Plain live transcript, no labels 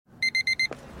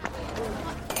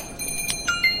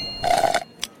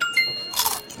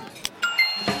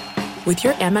With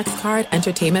your Amex card,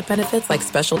 entertainment benefits like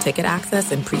special ticket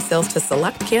access and pre-sales to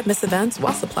select can't-miss events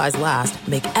while supplies last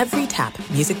make every tap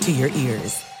music to your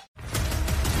ears.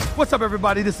 What's up,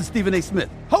 everybody? This is Stephen A. Smith,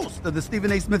 host of the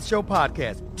Stephen A. Smith Show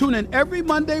podcast. Tune in every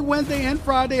Monday, Wednesday, and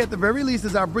Friday at the very least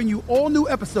as I bring you all new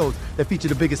episodes that feature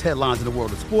the biggest headlines in the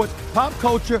world of sports, pop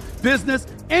culture, business,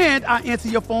 and I answer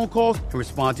your phone calls and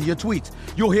respond to your tweets.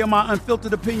 You'll hear my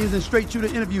unfiltered opinions and straight-shooter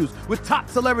interviews with top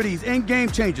celebrities and game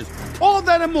changers. All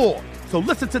that and more. So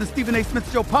listen to the Stephen A.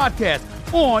 Smith Show podcast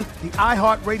on the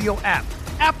iHeartRadio app,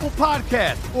 Apple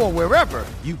Podcasts, or wherever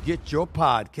you get your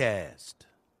podcast.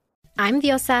 I'm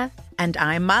Diosa. And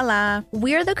I'm Mala.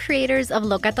 We're the creators of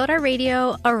Locatora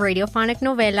Radio, a radiophonic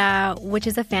novela, which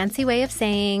is a fancy way of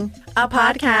saying a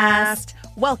podcast.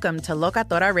 Welcome to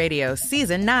Locatora Radio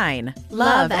Season 9.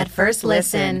 Love at First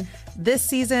Listen. This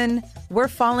season, we're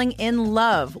falling in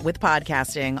love with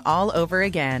podcasting all over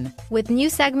again. With new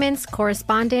segments,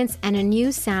 correspondence, and a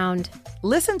new sound.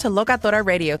 Listen to Locatora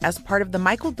Radio as part of the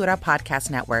My Cultura Podcast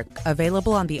Network,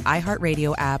 available on the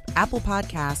iHeartRadio app, Apple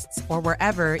Podcasts, or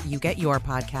wherever you get your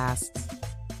podcasts.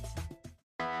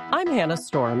 I'm Hannah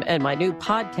Storm, and my new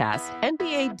podcast,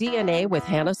 NBA DNA with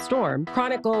Hannah Storm,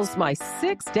 chronicles my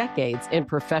 6 decades in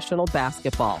professional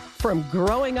basketball. From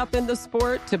growing up in the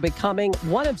sport to becoming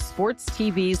one of sports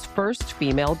TV's first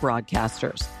female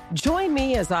broadcasters. Join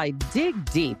me as I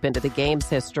dig deep into the game's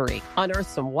history, unearth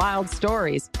some wild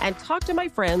stories, and talk to my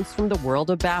friends from the world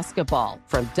of basketball,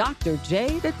 from Dr.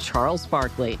 J to Charles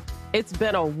Barkley. It's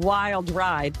been a wild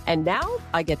ride, and now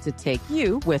I get to take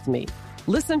you with me.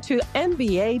 Listen to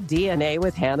NBA DNA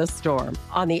with Hannah Storm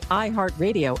on the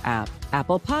iHeartRadio app,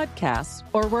 Apple Podcasts,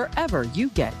 or wherever you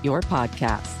get your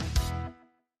podcasts.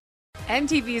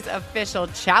 MTV's official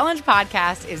Challenge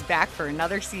podcast is back for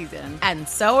another season. And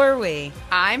so are we.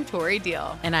 I'm Tori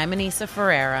Deal. And I'm Anissa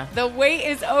Ferreira. The wait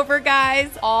is over,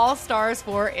 guys. All Stars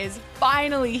 4 is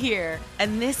finally here.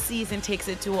 And this season takes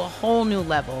it to a whole new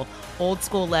level. Old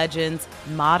school legends,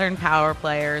 modern power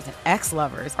players, and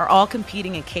ex-lovers are all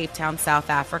competing in Cape Town, South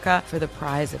Africa for the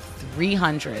prize of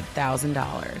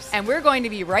 $300,000. And we're going to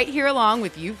be right here along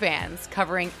with you fans,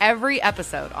 covering every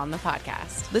episode on the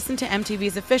podcast. Listen to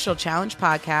MTV's official Challenge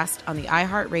podcast on the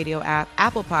iHeartRadio app,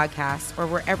 Apple Podcasts, or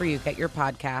wherever you get your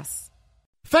podcasts.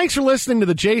 Thanks for listening to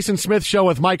the Jason Smith Show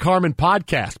with Mike Harmon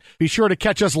podcast. Be sure to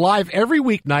catch us live every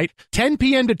weeknight, 10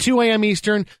 p.m. to 2 a.m.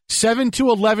 Eastern, 7 to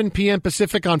 11 p.m.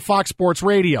 Pacific on Fox Sports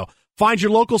Radio. Find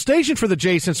your local station for the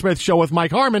Jason Smith Show with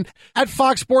Mike Harmon at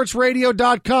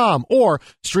foxsportsradio.com or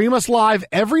stream us live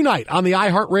every night on the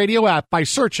iHeartRadio app by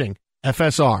searching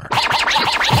FSR. Now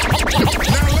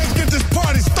let's get this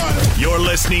party started. You're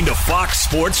listening to Fox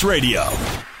Sports Radio.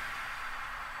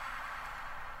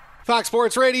 Fox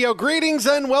Sports Radio, greetings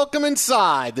and welcome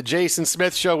inside the Jason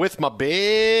Smith Show with my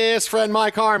best friend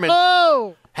Mike Harmon.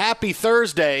 Oh! Happy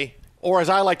Thursday, or as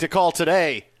I like to call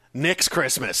today, Knicks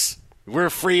Christmas.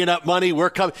 We're freeing up money. We're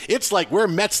coming. It's like we're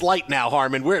Mets Light now,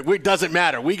 Harmon. It doesn't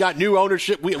matter. We got new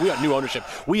ownership. We got new ownership.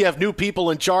 We have new people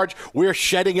in charge. We're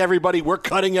shedding everybody. We're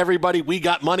cutting everybody. We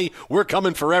got money. We're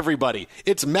coming for everybody.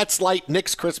 It's Mets Light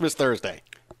Knicks Christmas Thursday.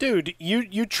 Dude,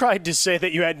 you tried to say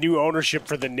that you had new ownership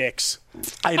for the Knicks.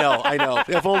 I know.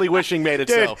 If only wishing made it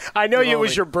Dude, so. I know it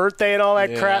was your birthday and all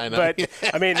that crap, but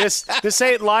I mean, this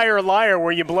ain't liar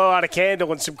where you blow out a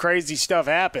candle and some crazy stuff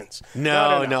happens.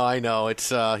 No, I know.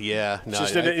 It's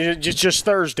It's just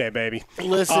Thursday, baby.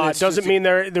 Listen, it doesn't mean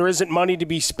there isn't money to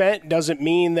be spent. Doesn't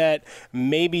mean that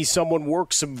maybe someone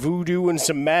worked some voodoo and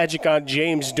some magic on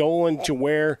James Dolan to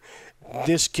where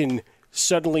this can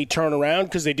suddenly turn around,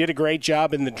 because they did a great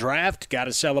job in the draft. Got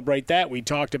to celebrate that. We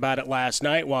talked about it last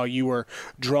night while you were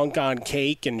drunk on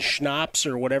cake and schnapps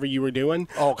or whatever you were doing.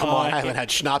 Oh, come on. I haven't had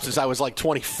schnapps since I was like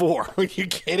 24. Are you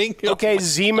kidding? Okay,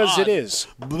 Zima's it is.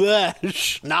 Bleh,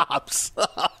 schnapps.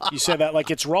 You said that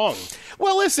like it's wrong.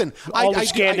 Well, listen. All of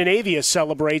Scandinavia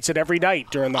celebrates it every night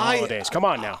during the holidays. Come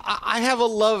on now. I have a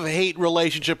love-hate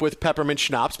relationship with peppermint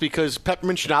schnapps because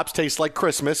peppermint schnapps taste like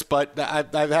Christmas, but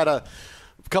I've had a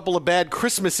couple of bad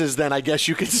Christmases then, I guess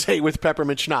you could say, with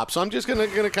peppermint schnapps. So I'm just gonna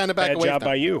kind of back away. Bad job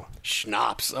by you.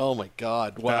 Schnapps. Oh, my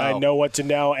God. Wow. I know what to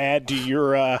now add to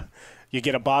your you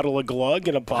get a bottle of glug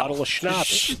and a bottle of schnapps.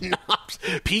 Schnapps.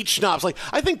 Peach schnapps. Like,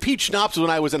 I think peach schnapps when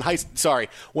I was in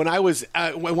when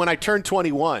I turned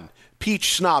 21, peach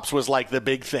schnapps was like the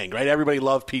big thing, right? Everybody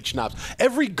loved peach schnapps.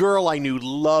 Every girl I knew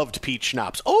loved peach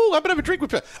schnapps. Oh, I'm going to have a drink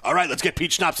with all right, let's get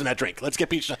peach schnapps in that drink. Let's get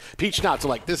peach schnapps. I'm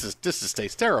like, this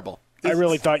tastes terrible. I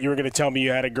really thought you were going to tell me you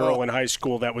had a girl in high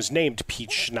school that was named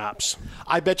Peach Schnapps.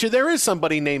 I bet you there is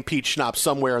somebody named Peach Schnapps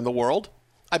somewhere in the world.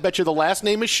 I bet you the last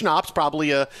name is Schnapps,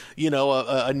 probably a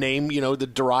name,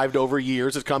 that derived over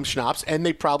years. It comes Schnapps, and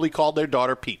they probably called their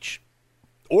daughter Peach.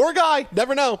 Or a guy,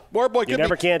 never know. Or a boy, you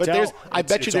never can tell. I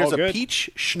bet you there's a Peach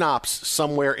Schnapps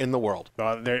somewhere in the world.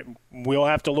 We'll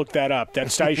have to look that up.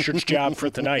 That's Dyshert's job for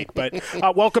tonight. But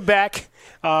welcome back.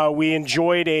 We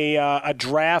enjoyed a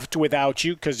draft without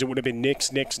you because it would have been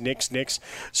Knicks.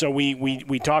 So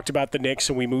we talked about the Knicks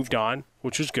and we moved on,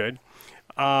 which was good.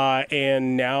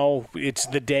 And now it's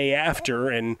the day after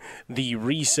and the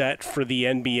reset for the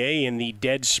NBA and the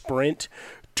dead sprint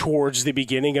towards the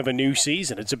beginning of a new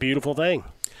season. It's a beautiful thing.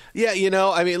 Yeah,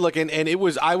 look, and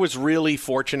I was really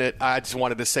fortunate. I just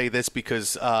wanted to say this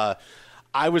because I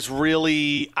can't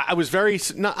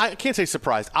say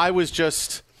surprised. I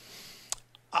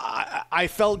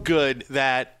felt good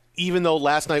that even though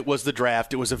last night was the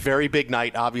draft, it was a very big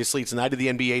night. Obviously, it's the night of the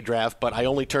NBA draft, but I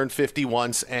only turned 50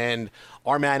 once, and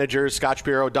our managers, Scott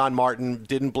Shapiro, Don Martin,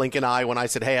 didn't blink an eye when I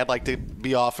said, hey, I'd like to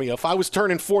be off. If I was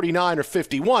turning 49 or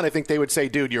 51, I think they would say,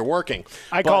 dude, you're working.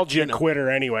 I called you a quitter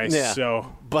anyway. Yeah.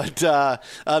 So. But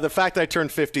the fact that I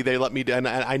turned 50, they let me do, and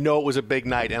I know it was a big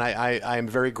night, and I am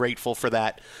very grateful for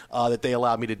that they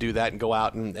allowed me to do that and go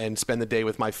out and spend the day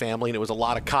with my family. And it was a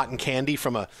lot of cotton candy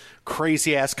from a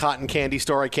crazy-ass cotton candy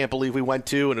store I can't believe we went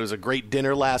to, and it was a great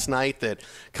dinner last night that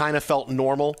kind of felt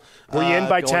normal. Were you in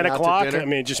by 10 o'clock? I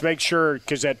mean, just make sure,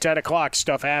 because at 10 o'clock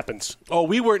stuff happens. Oh,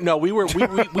 we had a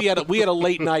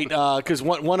late night because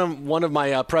one of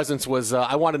my presents was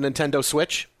I wanted a Nintendo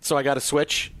Switch, so I got a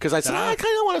Switch because I said I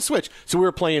kind of want a Switch. So we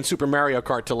were playing Super Mario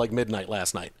Kart till like midnight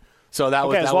last night. So that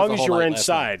was as long as you were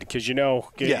inside, because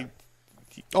yeah.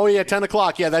 Oh yeah, 10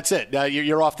 o'clock. Yeah, that's it.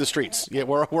 You're off the streets. Yeah,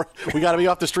 we got to be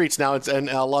off the streets now in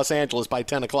Los Angeles by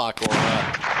 10 o'clock. Or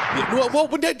that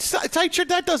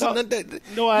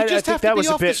doesn't. No, I think that was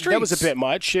a bit. That was a bit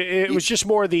much. It was just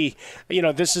more the.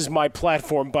 This is my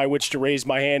platform by which to raise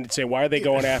my hand and say, why are they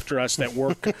going after us that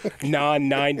work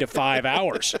 9 to 5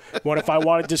 hours? What if I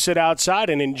wanted to sit outside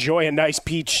and enjoy a nice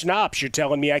peach schnapps? You're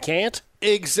telling me I can't?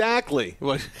 Exactly.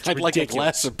 I'd like a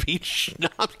glass of peach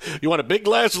schnapps. You want a big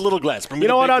glass or a little glass? You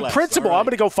know what? On principle, I'm going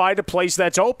to go find a place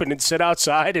that's open and sit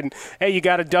outside. And hey, you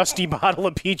got a dusty bottle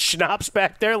of peach schnapps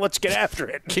back there? Let's get after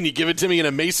it. Can you give it to me in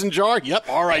a mason jar? Yep.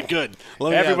 All right. Good.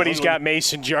 Everybody's got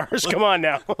mason jars. Come on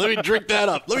now. Let me drink that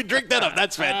up.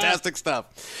 That's fantastic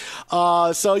stuff.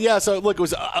 So look, it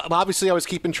was obviously I was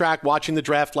keeping track, watching the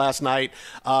draft last night.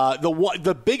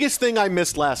 The biggest thing I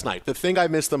missed last night, the thing I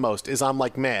missed the most, is I'm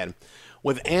like, man.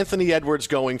 With Anthony Edwards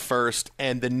going first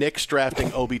and the Knicks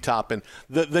drafting Obi Toppin,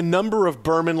 the number of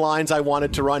Berman lines I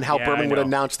wanted to run, how Berman would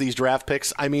announce these draft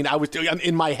picks. I mean,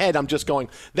 in my head, I'm just going,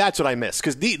 that's what I miss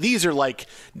because these are like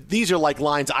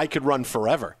lines I could run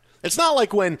forever. It's not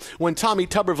like when Tommy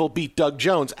Tuberville beat Doug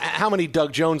Jones. How many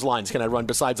Doug Jones lines can I run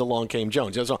besides Along Came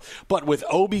Jones? But with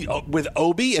Obi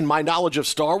and my knowledge of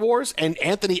Star Wars and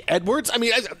Anthony Edwards, I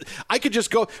mean, I could just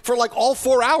go for like all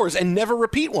 4 hours and never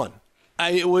repeat one.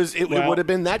 It would have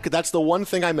been that. That's the one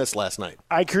thing I missed last night.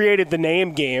 I created the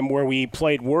name game where we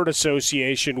played word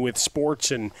association with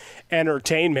sports and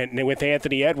entertainment. And with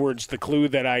Anthony Edwards, the clue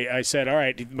that I said, all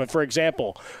right, for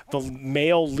example, the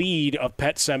male lead of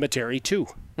Pet Sematary 2.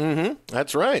 Mm-hmm.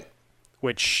 That's right.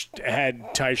 Which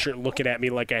had Tyshirt looking at me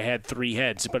like I had 3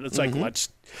 heads. But it's like,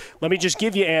 let me just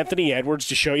give you Anthony Edwards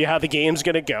to show you how the game's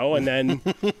going to go, and then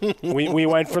we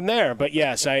went from there. But,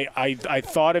 yes, I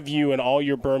thought of you and all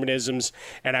your Bermanisms,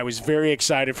 and I was very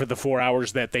excited for the 4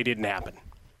 hours that they didn't happen.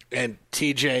 And,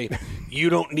 TJ, you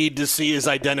don't need to see his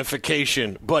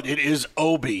identification, but it is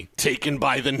Obi taken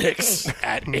by the Knicks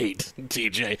at 8,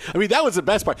 TJ. I mean, that was the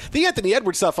best part. The Anthony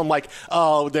Edwards stuff, I'm like,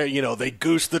 they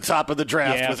goosed the top of the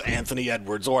draft with Anthony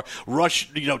Edwards, or rush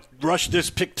this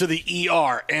pick to the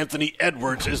ER. Anthony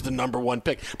Edwards is the number 1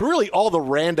 pick. But really, all the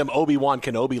random Obi-Wan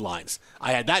Kenobi lines.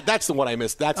 I had that's the one I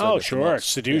missed. That's sure.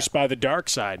 Seduced by the dark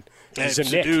side. And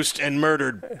seduced and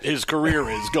murdered. His career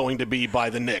is going to be by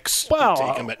the Knicks. Well,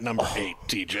 take him at number 8,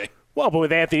 TJ. Well, but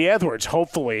with Anthony Edwards,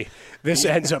 hopefully this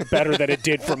ends up better than it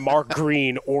did for Mark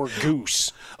Green or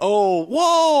Goose. Oh,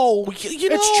 whoa.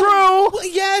 It's true. Well,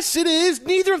 yes, it is.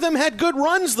 Neither of them had good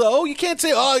runs, though. You can't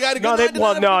say, I got a good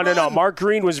run. No. Mark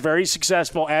Green was very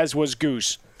successful, as was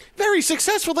Goose. Very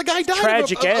successcel. The guy died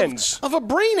Tragic ends. Of a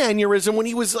brain aneurysm when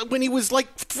he was like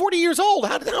 40 years old.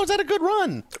 How was that a good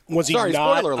run? Was he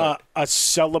not a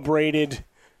celebrated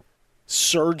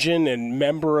surgeon and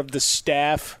member of the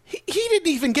staff? He didn't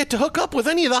even get to hook up with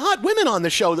any of the hot women on the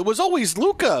show. There was always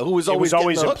Luca, who was always getting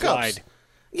the hookups.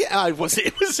 Yeah, it was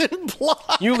implied.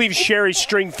 You leave Sherry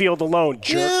Stringfield alone,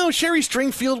 jerk. No, Sherry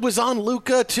Stringfield was on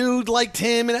Luka, too, liked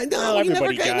him. And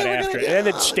everybody got after it. And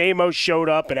then Stamos showed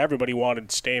up, and everybody wanted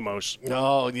Stamos.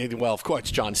 Oh, well, of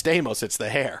course, John Stamos. It's the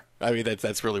hair. I mean,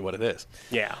 that's really what it is.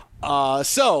 Yeah.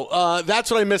 So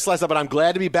that's what I missed last night, but I'm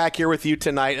glad to be back here with you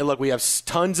tonight. And look, we have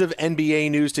tons of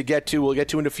NBA news to get to. We'll get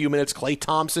to in a few minutes. Klay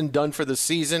Thompson done for the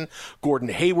season. Gordon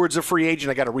Hayward's a free agent.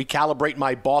 I got to recalibrate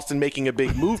my Boston making a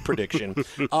big move prediction.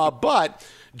 But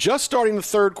just starting the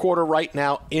third quarter right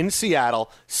now in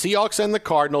Seattle, Seahawks and the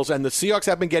Cardinals, and the Seahawks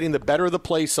have been getting the better of the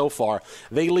play so far.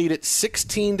 They lead at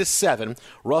 16-7.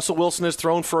 Russell Wilson has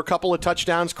thrown for a couple of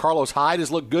touchdowns. Carlos Hyde has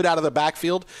looked good out of the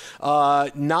backfield.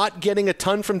 Not getting a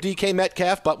ton from DK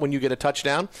Metcalf, but when you get a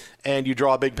touchdown and you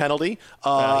draw a big penalty,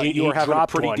 you are having a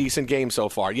pretty decent game so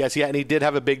far. Yes, yeah, and he did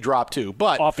have a big drop too,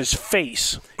 but off his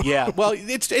face. Yeah, well,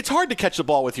 it's hard to catch the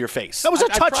ball with your face. That was a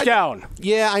touchdown.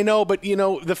 Yeah, I know, but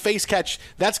the face catch,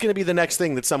 that's going to be the next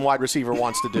thing that some wide receiver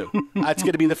wants to do. That's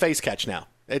going to be the face catch now.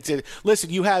 Listen,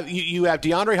 you have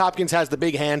DeAndre Hopkins has the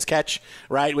big hands catch,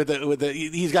 right?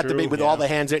 He's got the big with all the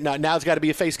hands. Now it's got to be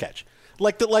a face catch.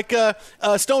 Like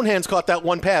Stonehands caught that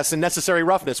one pass in Necessary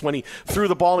Roughness when he threw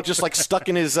the ball and just stuck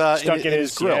in his grill,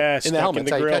 in the helmet. In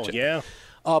the grill, yeah.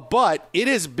 But it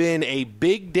has been a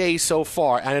big day so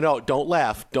far. And I know, don't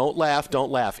laugh.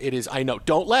 It is. I know,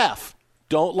 don't laugh.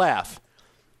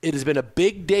 It has been a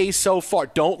big day so far.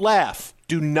 Don't laugh.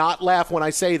 Do not laugh when I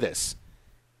say this.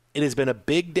 It has been a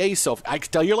big day so far. I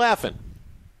can tell you're laughing.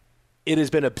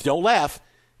 Don't laugh.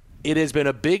 It has been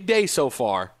a big day so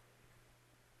far.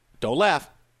 Don't laugh.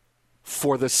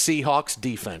 For the Seahawks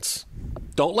defense.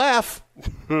 Don't laugh.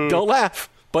 Don't laugh.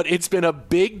 But it's been a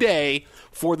big day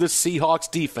for the Seahawks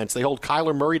defense. They hold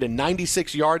Kyler Murray to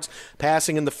 96 yards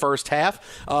passing in the first half.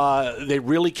 They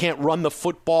really can't run the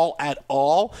football at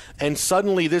all. And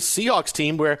suddenly this Seahawks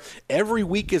team, where every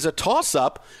week is a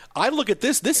toss-up, I look at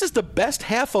this. This is the best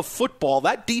half of football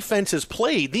that defense has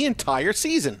played the entire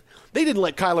season. They didn't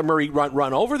let Kyler Murray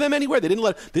run over them anywhere. They didn't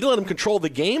let him control the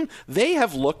game. They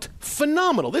have looked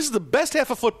phenomenal. This is the best half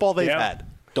of football they've had.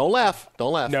 Don't laugh.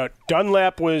 No,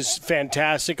 Dunlap was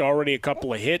fantastic. Already a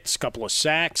couple of hits, couple of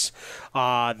sacks.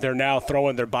 They're now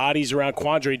throwing their bodies around.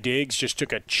 Quandre Diggs just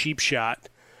took a cheap shot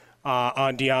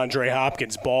on DeAndre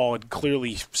Hopkins' ball and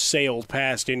clearly sailed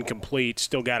past incomplete.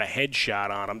 Still got a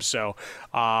headshot on him, so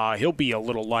he'll be a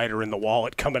little lighter in the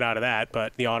wallet coming out of that,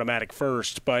 but the automatic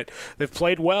first. But they've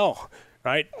played well.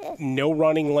 Right? No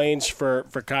running lanes for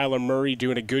Kyler Murray,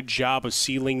 doing a good job of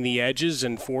sealing the edges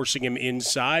and forcing him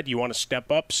inside. You want to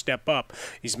step up, step up.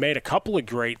 He's made a couple of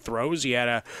great throws. He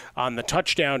had on the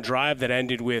touchdown drive that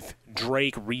ended with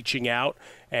Drake reaching out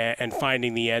and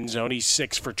finding the end zone. He's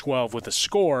 6 for 12 with a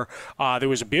score. There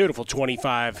was a beautiful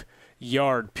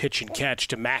 25-yard pitch and catch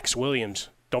to Max Williams.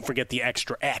 Don't forget the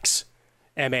extra X,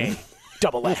 M-A.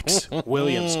 Double X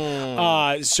Williams.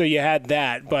 So you had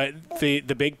that, but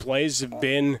the big plays have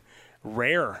been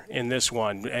rare in this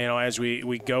one. As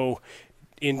we go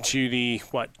into the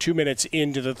 2 minutes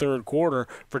into the third quarter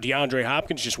for DeAndre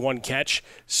Hopkins, just one catch,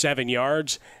 7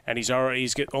 yards, and he's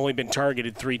only been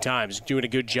targeted 3 times. Doing a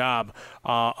good job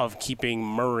of keeping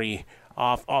Murray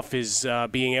off his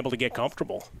being able to get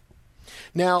comfortable.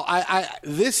 Now,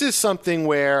 this is something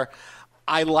where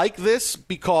I like this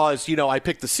because, I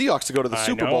picked the Seahawks to go to the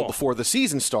Super Bowl before the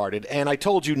season started, and I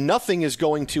told you nothing is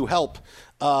going to help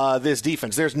this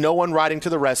defense. There's no one riding to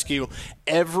the rescue.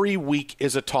 Every week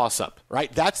is a toss-up,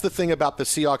 right? That's the thing about the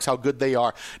Seahawks, how good they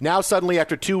are. Now suddenly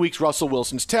after 2 weeks, Russell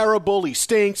Wilson's terrible. He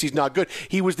stinks. He's not good.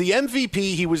 He was the MVP.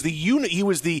 He was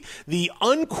the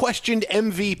unquestioned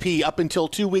MVP up until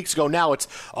 2 weeks ago. Now it's,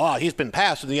 he's been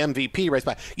passed to the MVP race.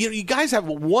 You guys have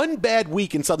one bad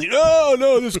week and suddenly,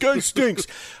 this guy stinks.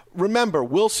 Remember,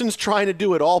 Wilson's trying to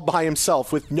do it all by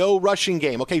himself with no rushing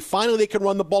game. Okay, finally they can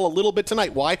run the ball a little bit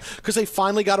tonight. Why? Because they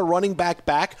finally got a running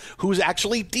back who's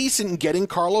actually decent in getting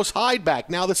Carlos Hyde back.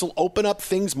 Now this will open up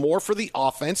things more for the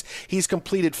offense. He's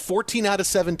completed 14 out of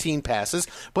 17 passes,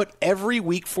 but every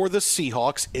week for the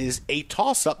Seahawks is a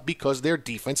toss-up because their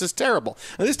defense is terrible.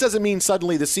 Now this doesn't mean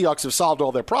suddenly the Seahawks have solved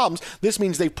all their problems. This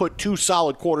means they've put 2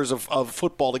 solid quarters of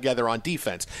football together on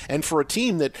defense. And for a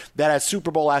team that has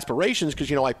Super Bowl aspirations,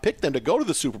 because, I picked them to go to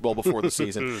the Super Bowl before the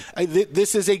season.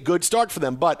 This is a good start for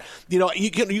them. But,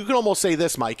 you can almost say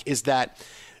this, Mike, is that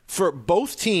for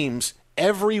both teams,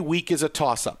 every week is a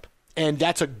toss-up. And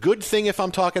that's a good thing if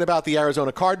I'm talking about the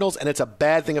Arizona Cardinals, and it's a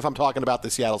bad thing if I'm talking about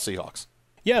the Seattle Seahawks.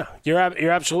 Yeah, you're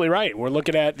absolutely right. We're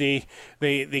looking at the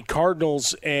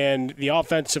Cardinals and the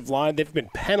offensive line. They've been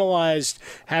penalized,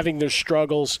 having their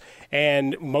struggles,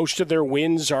 and most of their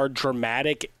wins are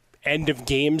dramatic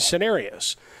end-of-game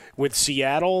scenarios. with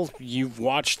Seattle, you've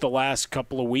watched the last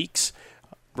couple of weeks.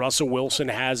 Russell Wilson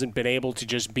hasn't been able to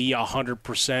just be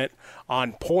 100%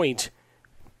 on point,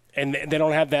 and they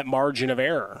don't have that margin of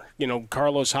error.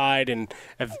 Carlos Hyde and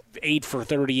 8 for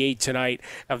 38 tonight.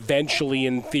 Eventually,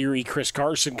 in theory, Chris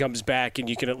Carson comes back, and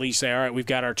you can at least say, all right, we've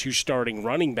got our 2 starting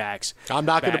running backs. I'm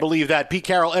not going to believe that. Pete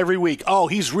Carroll every week. Oh,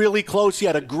 he's really close. He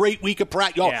had a great week of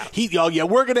practice.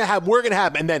 We're going to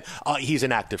have, and then he's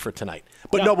inactive for tonight.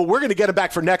 But but we're going to get him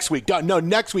back for next week. No,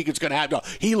 next week it's going to happen. No,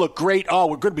 he looked great. Oh,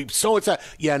 we're going to be so excited.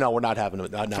 Yeah, no, we're not having it.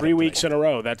 3 weeks in a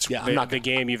row. That's the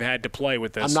game you've had to play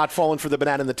with this. I'm not falling for the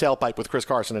banana in the tailpipe with Chris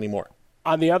Carson anymore.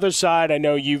 On the other side, I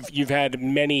know you've had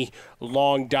many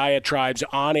long diatribes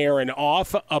on air and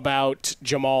off about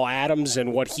Jamal Adams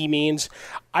and what he means.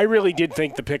 I really did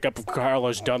think the pickup of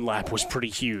Carlos Dunlap was pretty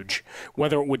huge.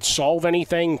 Whether it would solve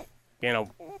anything,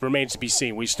 remains to be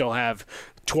seen. We still have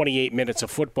 28 minutes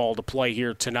of football to play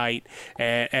here tonight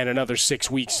and another 6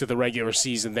 weeks to the regular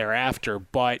season thereafter.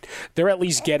 But they're at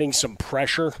least getting some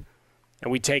pressure.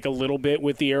 And we take a little bit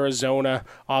with the Arizona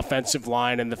offensive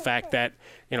line and the fact that,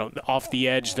 off the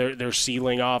edge, they're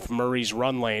sealing off Murray's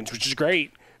run lanes, which is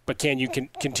great. But can you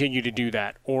continue to do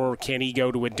that? Or can he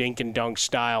go to a dink and dunk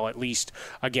style, at least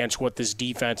against what this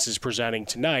defense is presenting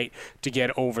tonight, to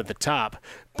get over the top?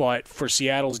 But for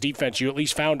Seattle's defense, you at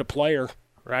least found a player,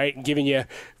 right? Giving you,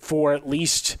 for at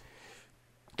least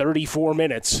 34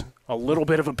 minutes, a little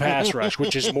bit of a pass rush,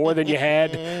 which is more than you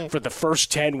had for the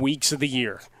first 10 weeks of the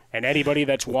year. And anybody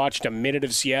that's watched a minute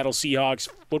of Seattle Seahawks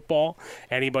football,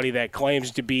 anybody that claims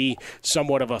to be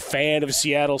somewhat of a fan of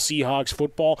Seattle Seahawks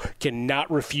football, cannot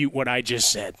refute what I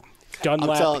just said.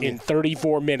 Dunlap in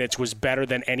 34 minutes was better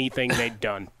than anything they'd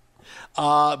done.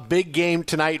 Big game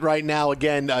tonight right now.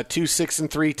 Again, 2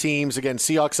 6-3 teams. Again,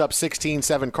 Seahawks up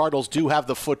 16-7. Cardinals do have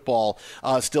the football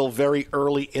still very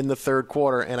early in the third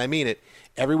quarter, and I mean it.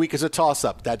 Every week is a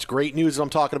toss-up. That's great news if I'm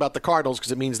talking about the Cardinals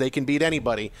because it means they can beat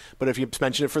anybody. But if you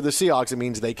mention it for the Seahawks, it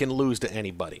means they can lose to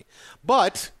anybody.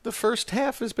 But the first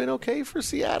half has been okay for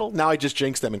Seattle. Now I just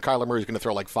jinxed them, and Kyler Murray's going to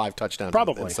throw like 5 touchdowns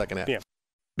in the second half. Yeah.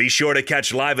 Be sure to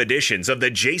catch live editions of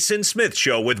The Jason Smith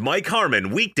Show with Mike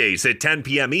Harmon weekdays at 10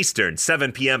 p.m. Eastern,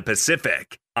 7 p.m.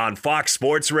 Pacific on Fox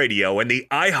Sports Radio and the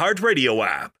iHeartRadio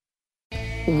app.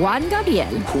 Juan Gabriel.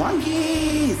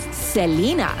 Juanquis.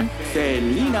 Selena.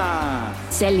 Selena.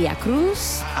 Celia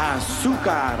Cruz.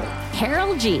 Azúcar.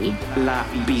 Karol G. La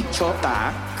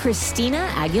Bichota. Christina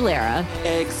Aguilera.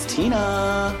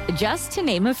 Ex-Tina. Just to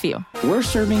name a few. We're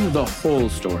serving the whole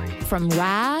story. From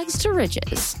rags to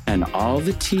riches. And all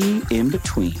the tea in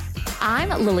between. I'm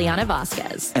Liliana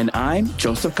Vasquez. And I'm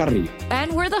Joseph Carrillo.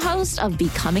 And we're the host of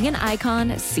Becoming an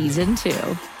Icon Season 2.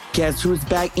 Guess who's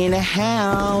back in the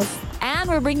house? And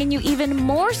we're bringing you even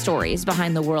more stories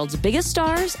behind the world's biggest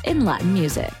stars in Latin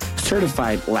music.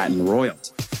 Certified Latin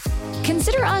royalty.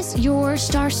 Consider us your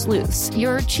star sleuths,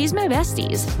 your chisme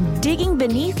besties, digging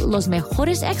beneath los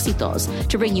mejores éxitos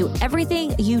to bring you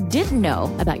everything you didn't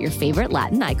know about your favorite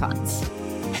Latin icons.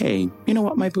 Hey, you know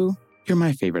what, my boo? You're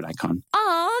my favorite icon.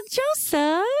 Aw,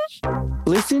 Joseph.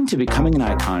 Listen to Becoming an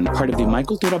Icon, part of the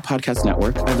Michael Dura Podcast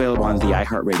Network, available on the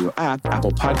iHeartRadio app,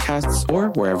 Apple Podcasts, or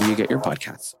wherever you get your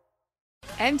podcasts.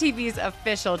 MTV's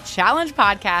official Challenge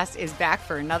podcast is back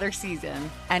for another season.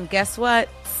 And guess what?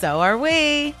 So are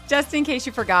we. Just in case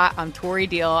you forgot, I'm Tori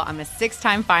Deal. I'm a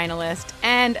 6-time finalist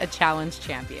and a challenge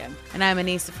champion. And I'm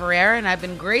Anissa Ferreira, and I've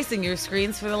been gracing your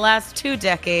screens for the last 2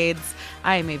 decades.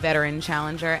 I am a veteran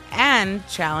challenger and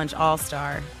challenge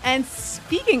all-star. And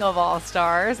speaking of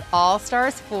all-stars,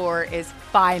 All-Stars 4 is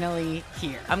finally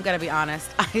here. I'm going to be honest.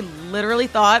 I literally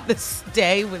thought this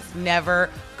day was never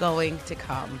going to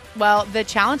come. Well, the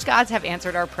challenge gods have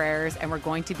answered our prayers, and we're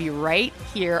going to be right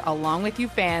here along with you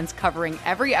fans covering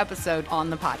every episode on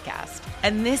the podcast.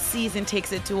 And this season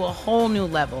takes it to a whole new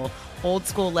level. Old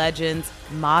school legends,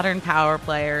 modern power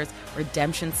players,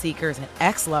 redemption seekers, and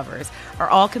ex-lovers are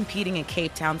all competing in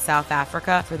Cape Town, South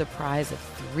Africa for the prize of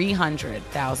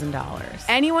 $300,000.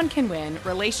 Anyone can win,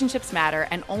 relationships matter,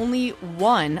 and only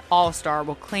one All-Star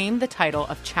will claim the title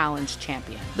of Challenge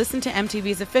Champion. Listen to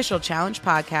MTV's official Challenge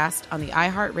podcast on the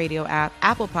iHeartRadio app,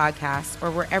 Apple Podcasts, or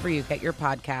wherever you get your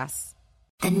podcasts.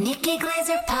 The Nikki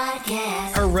Glaser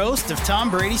Podcast. Her roast of Tom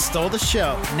Brady stole the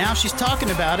show. Now she's talking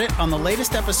about it on the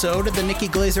latest episode of the Nikki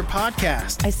Glaser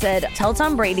Podcast. I said, tell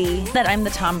Tom Brady that I'm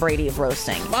the Tom Brady of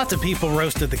roasting. Lots of people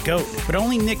roasted the GOAT, but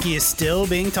only Nikki is still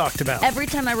being talked about. Every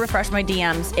time I refresh my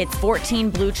DMs, it's 14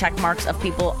 blue check marks of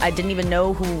people I didn't even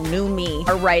know who knew me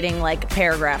are writing like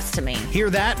paragraphs to me.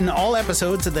 Hear that in all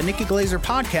episodes of the Nikki Glaser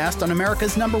Podcast on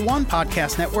America's #1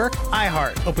 podcast network,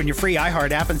 iHeart. Open your free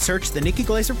iHeart app and search the Nikki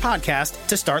Glaser Podcast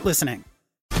to start listening.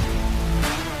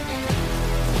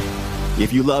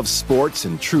 If you love sports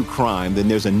and true crime, then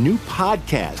there's a new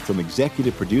podcast from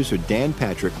executive producer Dan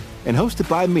Patrick and hosted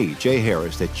by me, Jay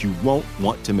Harris, that you won't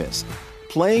want to miss.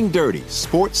 Playing Dirty: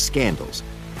 Sports Scandals.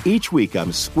 Each week,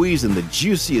 I'm squeezing the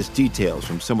juiciest details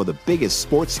from some of the biggest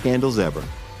sports scandals ever.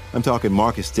 I'm talking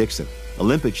Marcus Dixon,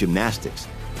 Olympic gymnastics,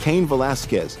 Cain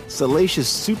Velasquez, salacious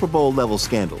Super Bowl-level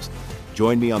scandals.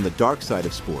 Join me on the dark side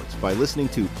of sports by listening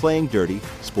to Playing Dirty: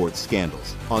 Sports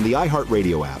Scandals on the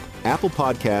iHeartRadio app, Apple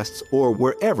Podcasts, or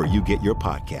wherever you get your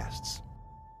podcasts.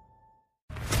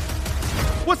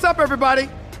 What's up, everybody?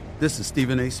 This is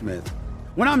Stephen A. Smith.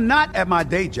 When I'm not at my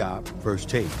day job, First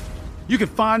Take, you can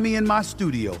find me in my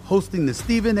studio hosting the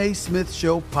Stephen A. Smith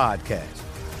Show podcast.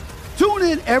 Tune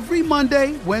in every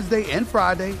Monday, Wednesday, and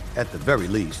Friday, at the very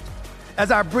least,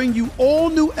 as I bring you all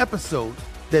new episodes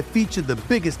that feature the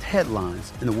biggest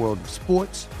headlines in the world of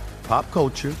sports, pop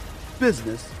culture,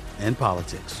 business, and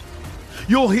politics.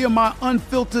 You'll hear my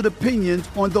unfiltered opinions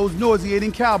on those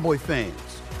nauseating Cowboy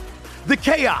fans, the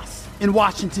chaos in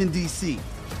Washington, D.C.,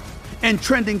 and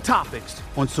trending topics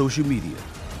on social media,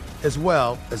 as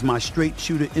well as my straight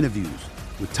shooter interviews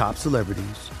with top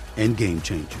celebrities and game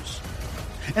changers.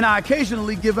 And I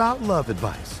occasionally give out love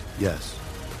advice. Yes,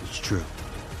 it's true.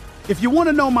 If you want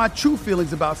to know my true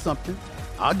feelings about something,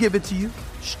 I'll give it to you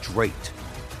straight.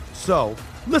 So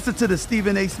listen to the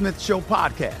Stephen A. Smith Show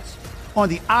podcast on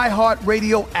the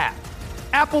iHeartRadio app,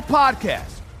 Apple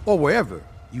Podcasts, or wherever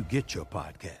you get your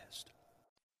podcast.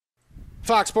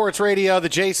 Fox Sports Radio, the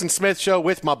Jason Smith Show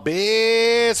with my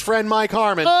best friend Mike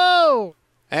Harmon. Oh!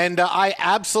 And I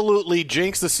absolutely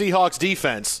jinxed the Seahawks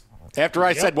defense. After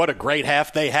I said what a great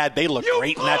half they had, they looked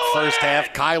great in that first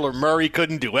half. Kyler Murray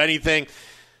couldn't do anything.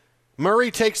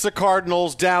 Murray takes the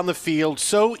Cardinals down the field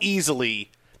so easily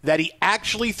that he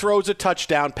actually throws a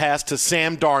touchdown pass to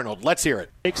Sam Darnold. Let's hear it.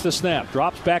 Takes the snap,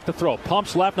 drops back to throw,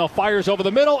 pumps left, now fires over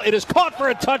the middle. It is caught for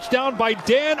a touchdown by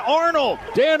Dan Arnold.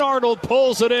 Dan Arnold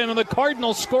pulls it in, and the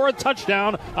Cardinals score a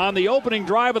touchdown on the opening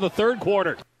drive of the third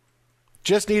quarter.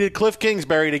 Just needed Cliff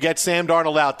Kingsbury to get Sam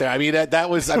Darnold out there. I mean, that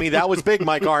was big,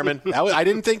 Mike Harmon. I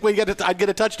didn't think I'd get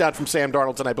a touchdown from Sam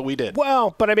Darnold tonight, but we did.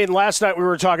 Well, but I mean, last night we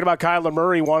were talking about Kyler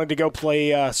Murray wanted to go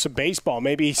play some baseball.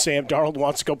 Maybe Sam Darnold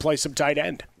wants to go play some tight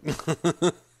end.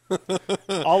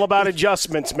 All about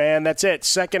adjustments, man. That's it.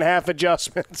 Second half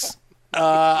adjustments.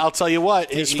 I'll tell you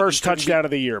what. His first touchdown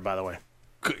of the year, by the way.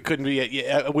 Couldn't be it.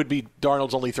 Yeah, it would be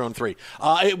Darnold's only thrown 3.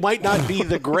 It might not be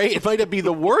it might not be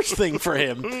the worst thing for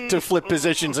him to flip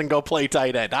positions and go play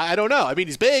tight end. I don't know. I mean,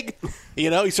 he's big. He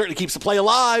certainly keeps the play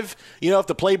alive. If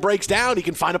the play breaks down, he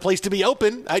can find a place to be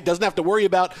open. He doesn't have to worry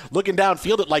about looking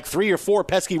downfield at like 3 or 4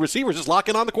 pesky receivers just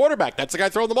locking on the quarterback. That's the guy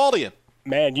throwing the ball to you.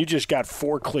 Man, you just got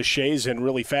 4 cliches in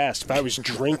really fast. If I was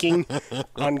drinking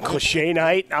on cliche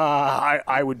night,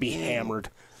 I would be hammered.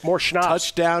 More schnapps.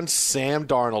 Touchdown, Sam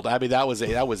Darnold. I mean, that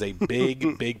was a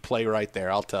big, big play right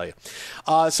there, I'll tell you.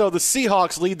 So the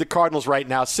Seahawks lead the Cardinals right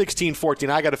now,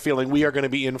 16-14. I got a feeling we are going to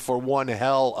be in for one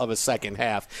hell of a second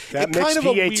half. That mixed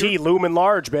PAT looming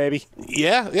large, baby.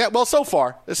 Yeah. Well, so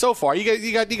far,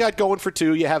 you got going for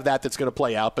 2. You have that's going to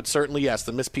play out, but certainly yes,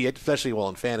 the missed PAT, especially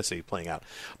in fantasy, playing out.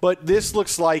 But this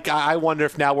looks like I wonder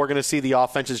if now we're going to see the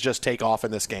offenses just take off in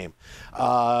this game.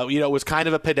 It was kind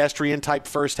of a pedestrian type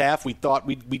first half. We thought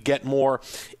we'd get more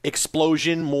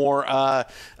explosion, more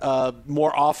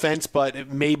offense, but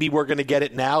maybe we're going to get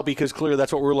it now because clearly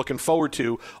that's what we're looking forward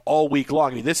to all week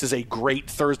long. I mean, this is a great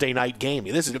Thursday night game.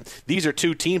 These are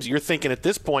 2 teams you're thinking at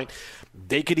this point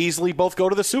they could easily both go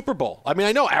to the Super Bowl. I mean,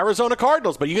 I know Arizona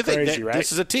Cardinals, but you think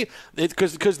this is a team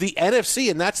because the NFC,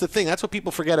 and that's the thing. That's what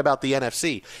people forget about the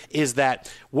NFC is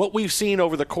that what we've seen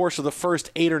over the course of the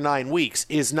first 8 or 9 weeks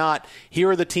is not here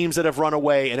are the teams that have run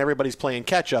away and everybody's playing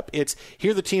catch up. It's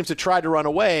here are the teams that tried to run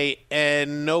away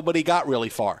and nobody got really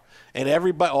far. And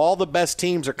all the best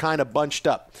teams are kind of bunched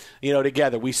up,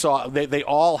 together. We saw they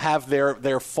all have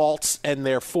their faults and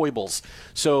their foibles.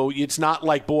 So it's not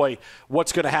like, boy,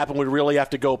 what's going to happen? We really have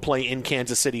to go play in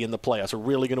Kansas City in the playoffs. We're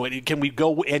really going to win. Can we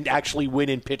go and actually win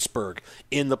in Pittsburgh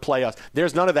in the playoffs?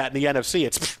 There's none of that in the NFC.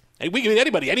 It's we can beat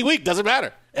anybody, any week, doesn't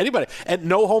matter. Anybody. And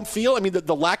no home field. I mean,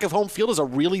 the lack of home field is a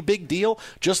really big deal,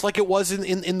 just like it was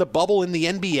in the bubble in the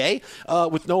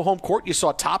NBA. With no home court, you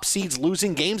saw top seeds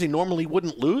losing games they normally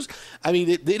wouldn't lose. I mean,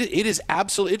 it is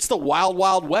absolutely, it's the wild,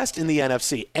 wild west in the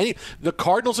NFC. The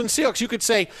Cardinals and Seahawks, you could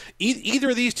say either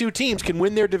of these 2 teams can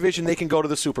win their division, they can go to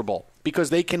the Super Bowl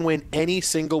because they can win any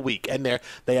single week. And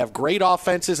they have great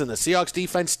offenses, and the Seahawks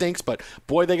defense stinks, but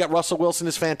boy, they got Russell Wilson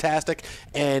is fantastic.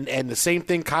 And the same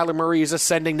thing, Kyler Murray is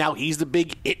ascending. Now he's the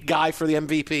big it guy for the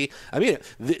MVP. I mean,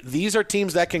 these are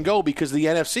teams that can go because the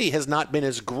NFC has not been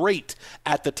as great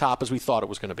at the top as we thought it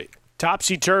was going to be.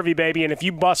 Topsy-turvy, baby. And if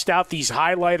you bust out these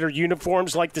highlighter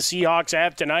uniforms like the Seahawks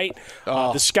have tonight,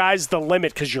 the sky's the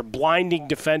limit because you're blinding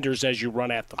defenders as you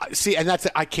run at them. See, and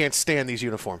I can't stand these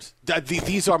uniforms.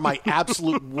 These are my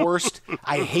absolute worst.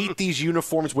 I hate these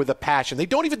uniforms with a passion. They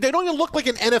don't even look like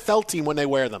an NFL team when they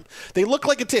wear them. They look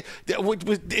like a team. They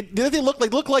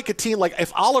look like a team like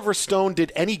if Oliver Stone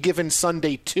did Any Given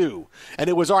Sunday 2,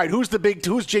 and it was all right.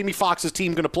 Who's Jamie Foxx's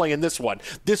team going to play in this one?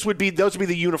 Those would be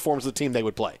the uniforms of the team they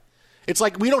would play. It's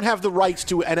like we don't have the rights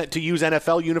to use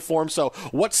NFL uniforms, so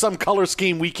what's some color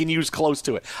scheme we can use close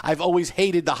to it? I've always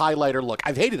hated the highlighter look.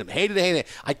 I've hated them. Hated it.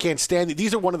 I can't stand it.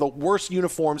 These are one of the worst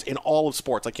uniforms in all of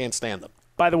sports. I can't stand them.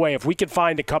 By the way, if we could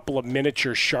find a couple of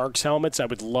miniature Sharks helmets, I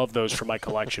would love those for my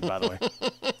collection, by the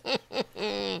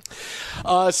way.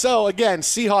 So, again,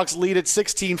 Seahawks lead at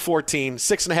 16-14,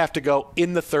 6.5 to go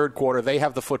in the third quarter. They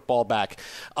have the football back.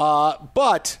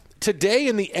 But today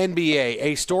in the NBA,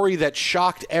 a story that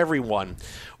shocked everyone.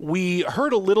 We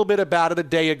heard a little bit about it a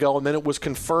day ago, and then it was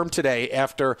confirmed today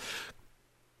after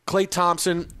Klay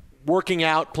Thompson, working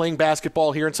out, playing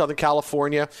basketball here in Southern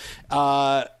California,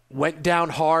 went down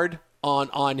hard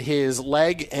on his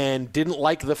leg and didn't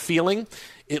like the feeling.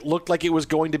 It looked like it was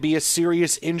going to be a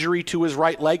serious injury to his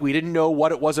right leg. We didn't know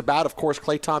what it was about. Of course,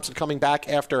 Klay Thompson coming back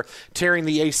after tearing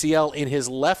the ACL in his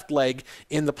left leg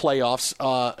in the playoffs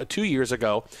 2 years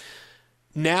ago.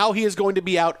 Now he is going to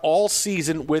be out all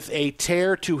season with a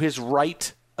tear to his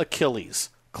right Achilles.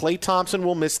 Klay Thompson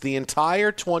will miss the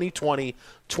entire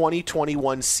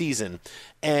 2020-2021 season.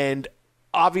 And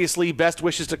obviously, best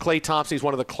wishes to Klay Thompson. He's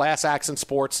one of the class acts in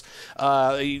sports.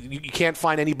 You can't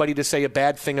find anybody to say a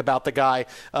bad thing about the guy.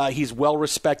 He's well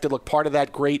respected. Look, part of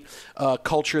that great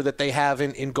culture that they have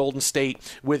in Golden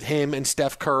State with him and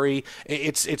Steph Curry.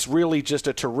 It's really just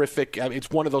a terrific. It's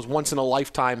one of those once in a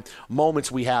lifetime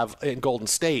moments we have in Golden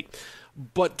State.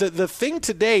 But the thing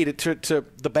today, to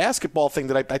the basketball thing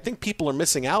that I think people are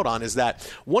missing out on is that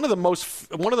one of the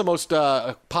most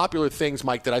popular things,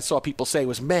 Mike, that I saw people say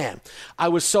was, man, I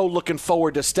was so looking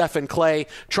forward to Steph and Klay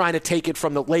trying to take it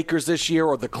from the Lakers this year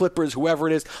or the Clippers, whoever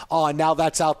it is. Oh, and now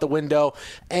that's out the window.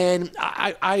 And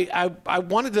I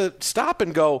wanted to stop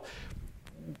and go,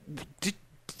 did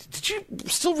you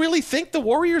still really think the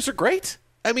Warriors are great?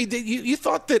 I mean, you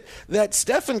thought that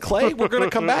Steph and Klay were going to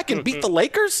come back and beat the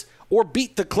Lakers? Or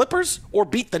beat the Clippers, or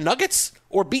beat the Nuggets,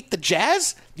 or beat the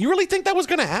Jazz? You really think that was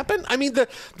going to happen? I mean,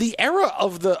 the era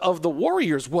of the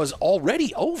Warriors was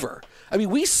already over. I mean,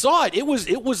 we saw it. It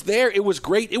was there. It was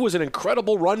great. It was an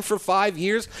incredible run for 5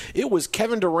 years. It was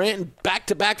Kevin Durant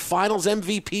back-to-back Finals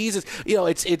MVPs.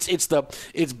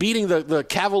 It's beating the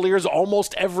Cavaliers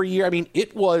almost every year. I mean,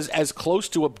 it was as close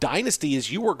to a dynasty as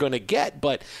you were going to get,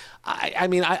 but I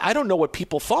don't know what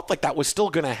people thought like that was still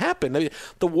going to happen.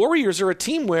 The Warriors are a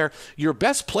team where your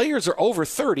best players are over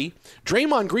 30.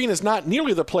 Draymond Green is not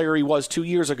nearly the player he was 2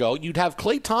 years ago. You'd have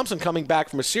Klay Thompson coming back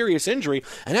from a serious injury.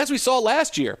 And as we saw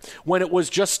last year, when it was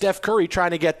just Steph Curry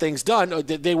trying to get things done,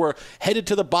 they were headed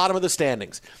to the bottom of the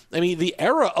standings. I mean, the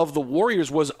era of the Warriors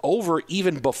was over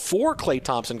even before Klay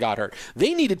Thompson got hurt.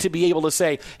 They needed to be able to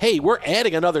say, hey, we're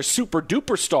adding another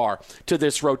super-duper star to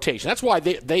this rotation. That's why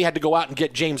they had to go out and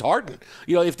get James Harden.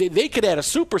 If they could add a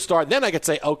superstar, then I could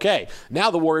say, okay,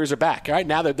 now the Warriors are back. All right,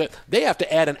 now they have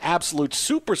to add an absolute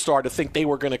superstar to think they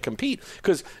were going to compete,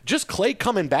 because just Klay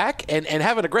coming back and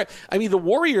having a great. I mean, the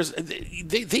Warriors,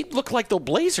 they look like the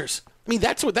Blazers. I mean,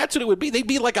 that's what it would be. They'd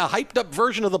be like a hyped up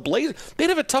version of the Blazers. They'd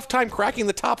have a tough time cracking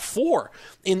the top four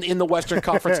in the Western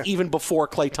Conference even before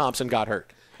Klay Thompson got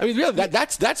hurt. I mean, really,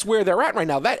 that's where they're at right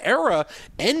now. That era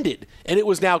ended, and it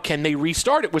was now, can they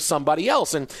restart it with somebody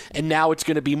else? And now it's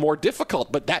going to be more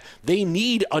difficult. But that they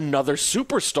need another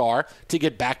superstar to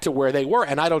get back to where they were,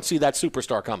 and I don't see that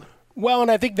superstar coming. Well,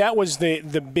 and I think that was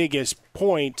the biggest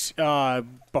point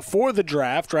before the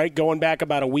draft, right? Going back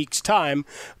about a week's time,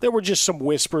 there were just some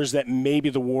whispers that maybe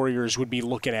the Warriors would be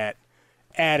looking at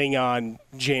adding on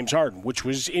James Harden, which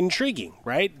was intriguing,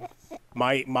 right?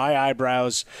 My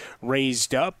eyebrows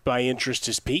raised up. My interest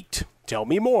is piqued. Tell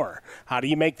me more. How do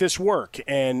you make this work?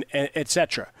 And et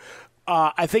cetera.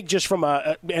 I think just from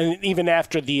and even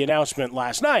after the announcement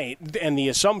last night and the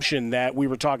assumption that we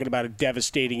were talking about a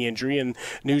devastating injury and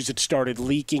news that started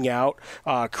leaking out,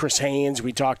 Chris Haynes,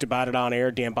 we talked about it on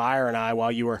air, Dan Byer and I,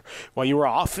 while you were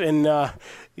off, and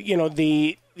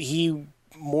he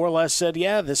more or less said,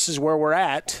 yeah, this is where we're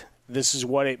at. This is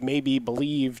what it may be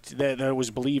believed that it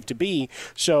was believed to be.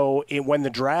 So when the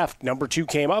draft number 2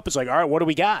 came up, it's like, all right, what do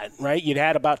we got? Right? You'd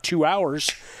had about 2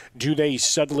 hours. Do they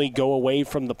suddenly go away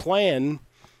from the plan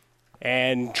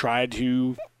and try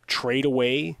to trade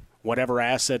away whatever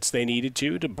assets they needed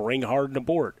to bring Harden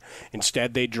aboard.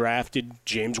 Instead, they drafted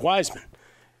James Wiseman.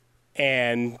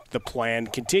 And the plan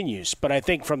continues. But I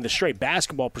think from the straight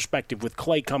basketball perspective, with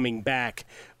Klay coming back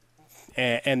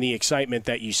and the excitement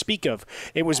that you speak of,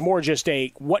 it was more just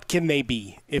what can they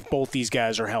be if both these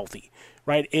guys are healthy,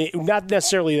 right? Not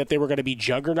necessarily that they were going to be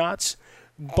juggernauts,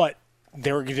 but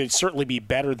they were going to certainly be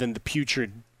better than the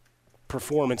putrid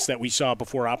performance that we saw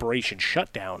before Operation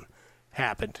Shutdown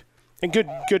happened. And good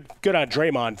on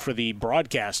Draymond for the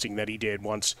broadcasting that he did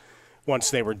once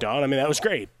they were done. I mean, that was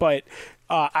great. But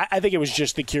I think it was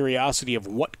just the curiosity of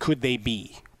what could they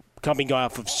be coming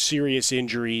off of serious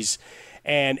injuries.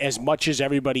 And as much as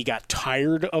everybody got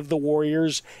tired of the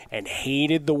Warriors and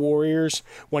hated the Warriors,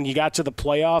 when you got to the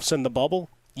playoffs and the bubble,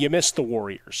 you missed the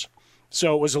Warriors.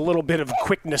 So it was a little bit of a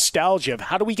quick nostalgia of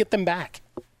how do we get them back?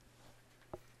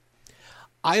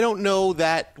 I don't know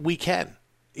that we can.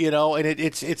 And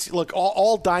it's look,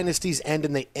 all dynasties end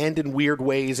and they end in weird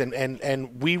ways,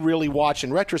 and we really watch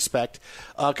in retrospect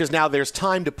because now there's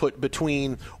time to put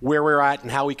between where we're at and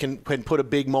how we can put a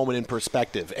big moment in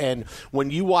perspective. And when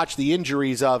you watch the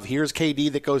injuries of here's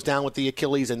KD that goes down with the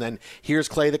Achilles, and then here's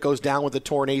Klay that goes down with the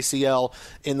torn ACL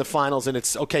in the finals, and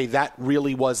it's okay, that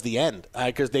really was the end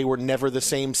because they were never the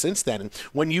same since then. And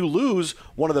when you lose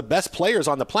one of the best players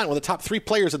on the planet, one of the top 3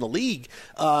 players in the league,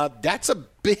 that's a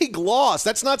big loss.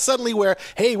 That's not suddenly where,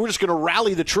 hey, we're just going to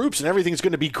rally the troops and everything's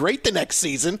going to be great the next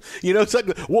season. It's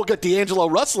like, we'll get D'Angelo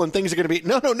Russell and things are going to be.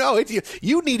 No.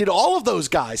 You needed all of those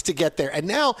guys to get there. And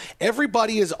now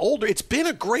everybody is older. It's been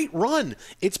a great run.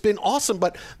 It's been awesome.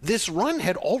 But this run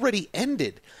had already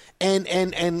ended.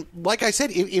 And like I said,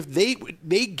 if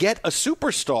they get a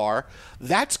superstar,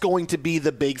 that's going to be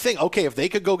the big thing. Okay, if they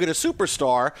could go get a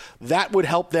superstar, that would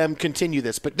help them continue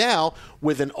this. But now,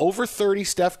 with an over 30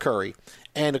 Steph Curry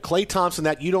and a Klay Thompson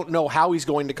that you don't know how he's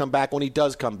going to come back when he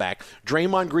does come back,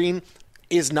 Draymond Green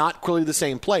is not clearly the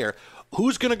same player.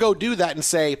 Who's going to go do that and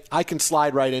say, I can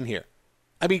slide right in here?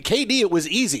 I mean, KD, it was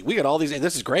easy. We got all these.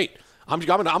 This is great. I'm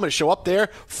going to show up there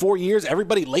 4 years,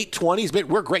 everybody late 20s. But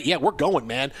we're great. Yeah, we're going,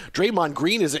 man. Draymond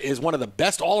Green is one of the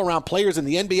best all-around players in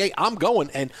the NBA. I'm going.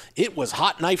 And it was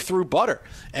hot knife through butter.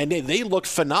 And they looked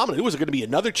phenomenal. It was going to be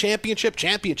another championship.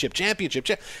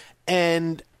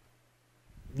 And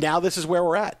now this is where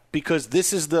we're at because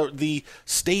this is the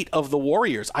state of the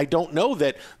Warriors. I don't know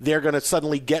that they're going to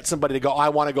suddenly get somebody to go, I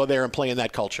want to go there and play in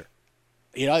that culture.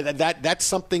 That's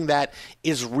something that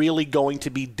is really going to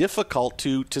be difficult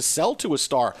to sell to a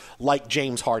star like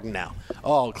James Harden now.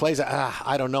 Oh, Klay's,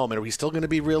 I don't know, man. Are we still going to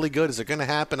be really good? Is it going to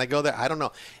happen? I go there. I don't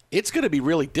know. It's going to be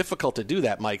really difficult to do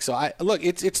that, Mike. So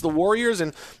it's the Warriors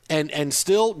and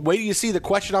still wait till you see the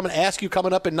question I'm going to ask you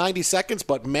coming up in 90 seconds.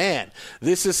 But man,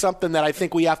 this is something that I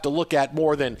think we have to look at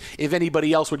more than if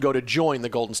anybody else would go to join the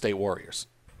Golden State Warriors.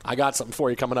 I got something for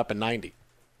you coming up in 90.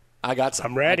 I got some.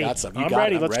 I'm ready. I'm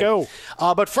ready. Let's go.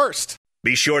 But first,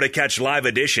 be sure to catch live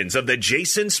editions of The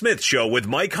Jason Smith Show with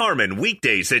Mike Harmon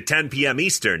weekdays at 10 p.m.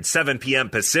 Eastern, 7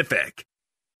 p.m. Pacific.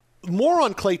 More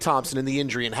on Klay Thompson and the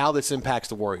injury and how this impacts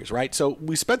the Warriors, right? So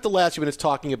we spent the last few minutes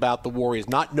talking about the Warriors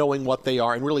not knowing what they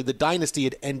are, and really the dynasty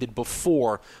had ended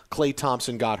before Klay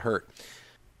Thompson got hurt.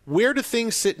 Where do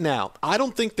things sit now? I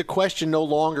don't think the question no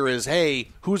longer is, hey,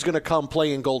 who's going to come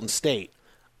play in Golden State?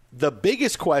 The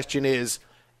biggest question is,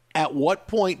 at what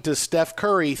point does Steph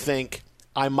Curry think,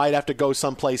 I might have to go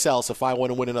someplace else if I want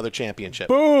to win another championship?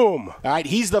 Boom! All right,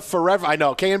 he's the forever. I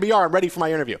know, KNBR, I'm ready for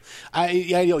my interview.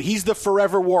 He's the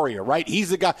forever warrior, right? He's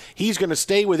the guy. He's going to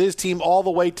stay with his team all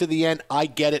the way to the end. I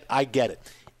get it.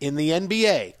 In the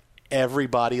NBA,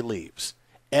 everybody leaves.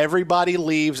 Everybody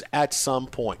leaves at some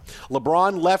point.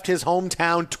 LeBron left his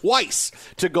hometown twice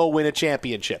to go win a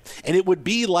championship. And it would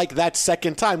be like that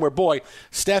second time where, boy,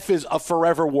 Steph is a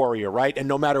forever warrior, right? And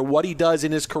no matter what he does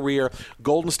in his career,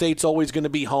 Golden State's always going to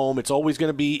be home. It's always going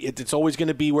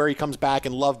to be where he comes back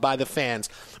and loved by the fans.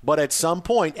 But at some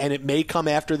point, and it may come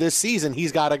after this season,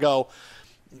 he's got to go,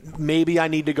 maybe I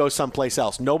need to go someplace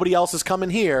else. Nobody else is coming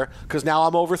here because now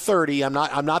I'm over 30. I'm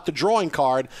not the drawing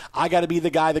card. I got to be the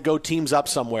guy that go teams up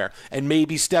somewhere. And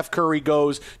maybe Steph Curry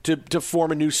goes to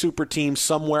form a new super team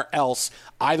somewhere else,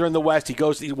 either in the West. He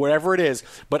goes wherever it is.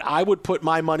 But I would put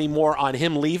my money more on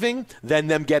him leaving than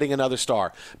them getting another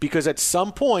star. Because at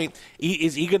some point,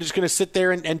 is he just going to sit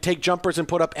there and take jumpers and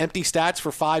put up empty stats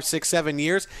for 5, 6, 7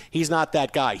 years? He's not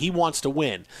that guy. He wants to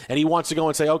win. And he wants to go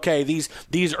and say, okay,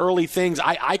 these early things,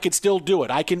 I could still do it.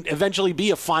 I can eventually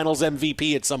be a finals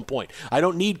MVP at some point. I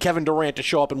don't need Kevin Durant to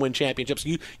show up and win championships.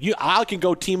 I can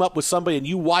go team up with somebody and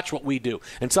you watch what we do.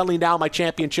 And suddenly now my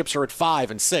championships are at 5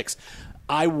 and 6.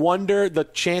 I wonder the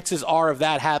chances are of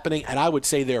that happening, and I would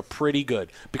say they're pretty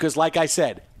good. Because like I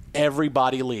said,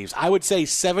 everybody leaves. I would say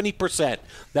 70%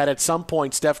 that at some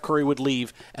point Steph Curry would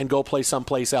leave and go play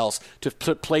someplace else to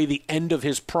play the end of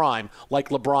his prime like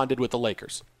LeBron did with the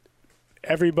Lakers.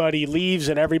 Everybody leaves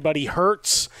and everybody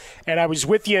hurts. And I was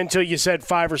with you until you said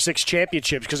 5 or 6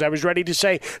 championships because I was ready to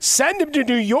say, send him to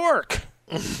New York.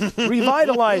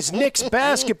 Revitalize Knicks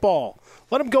basketball.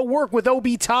 Let him go work with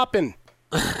Obi Toppin.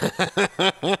 Be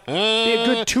a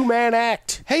good two-man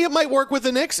act. Hey, it might work with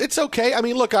the Knicks. It's okay. I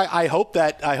mean, look, I hope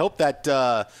that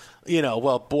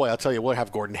well, boy, I'll tell you, we'll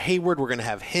have Gordon Hayward. We're going to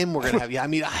have him. We're going to have, I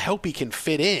mean, I hope he can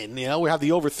fit in. We have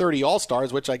the over 30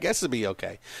 All-Stars, which I guess would be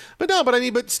okay. But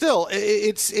still,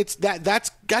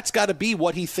 that's got to be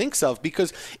what he thinks of,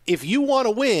 because if you want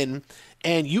to win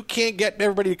and you can't get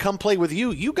everybody to come play with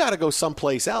you, you got to go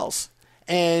someplace else.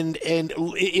 And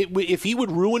if he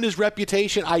would ruin his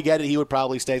reputation, I get it. He would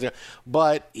probably stay there.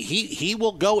 But he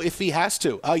will go if he has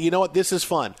to. You know what? This is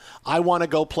fun. I want to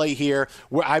go play here.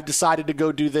 Where I've decided to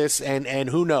go do this, and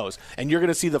who knows? And you're going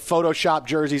to see the Photoshop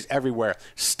jerseys everywhere.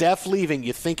 Steph leaving,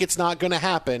 you think it's not going to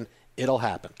happen, it'll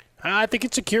happen. I think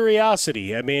it's a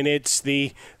curiosity. I mean, it's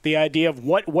the idea of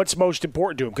what's most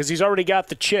important to him, because he's already got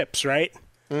the chips, right?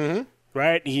 Mm-hmm.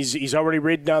 Right? He's already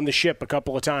ridden on the ship a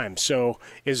couple of times. So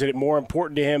is it more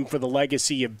important to him for the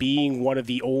legacy of being one of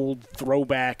the old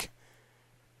throwback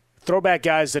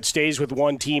guys that stays with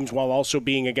one team while also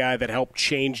being a guy that helped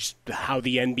change how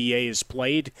the NBA is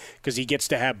played? Because he gets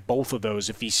to have both of those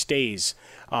if he stays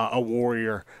a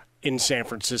Warrior in San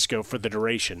Francisco for the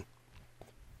duration.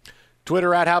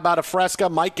 Twitter at How About a Fresca.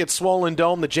 Mike Gets Swollen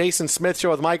Dome. The Jason Smith Show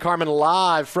with Mike Harmon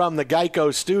live from the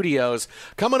Geico Studios.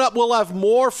 Coming up, we'll have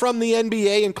more from the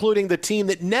NBA, including the team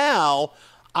that now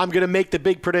I'm going to make the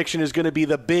big prediction is going to be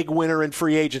the big winner in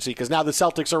free agency, because now the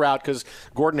Celtics are out because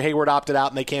Gordon Hayward opted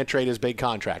out and they can't trade his big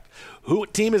contract. Who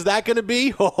team is that going to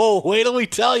be? Oh, wait till we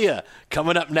tell you.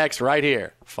 Coming up next right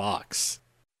here, Fox.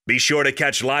 Be sure to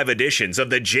catch live editions of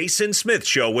The Jason Smith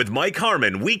Show with Mike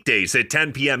Harmon weekdays at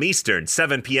 10 p.m. Eastern,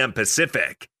 7 p.m.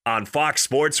 Pacific on Fox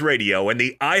Sports Radio and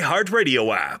the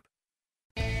iHeartRadio app.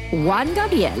 Juan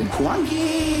Gabriel.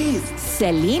 Juanquis.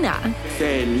 Selena.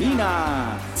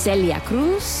 Selena. Celia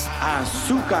Cruz.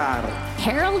 Azúcar.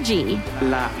 Harold G.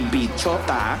 La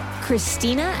Bichota.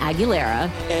 Christina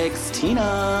Aguilera.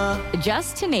 Ex-Tina.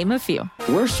 Just to name a few.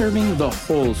 We're serving the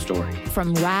whole story.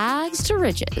 From rags to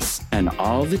riches. And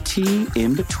all the tea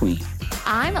in between.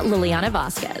 I'm Liliana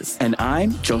Vasquez. And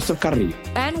I'm Joseph Carrillo.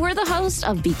 And we're the host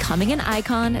of Becoming an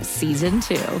Icon Season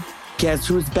 2. Guess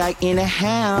who's back in the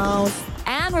house?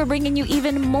 And we're bringing you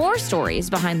even more stories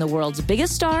behind the world's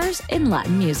biggest stars in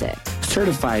Latin music.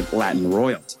 Certified Latin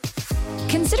royalty.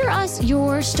 Consider us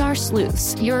your star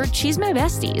sleuths, your chisme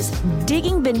besties,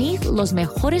 digging beneath los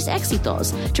mejores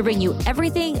éxitos to bring you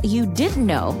everything you didn't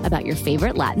know about your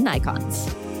favorite Latin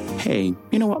icons. Hey,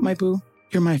 you know what, my boo?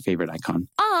 You're my favorite icon.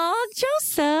 Aw,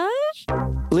 Joseph.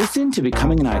 Listen to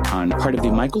Becoming an Icon, part of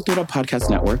the Michael Dura Podcast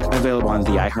Network, available on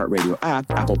the iHeartRadio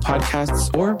app, Apple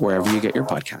Podcasts, or wherever you get your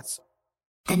podcasts.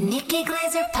 The Nikki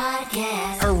Glaser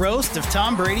Podcast. Her roast of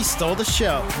Tom Brady stole the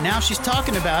show. Now she's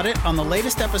talking about it on the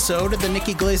latest episode of the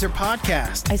Nikki Glaser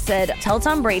Podcast. I said, tell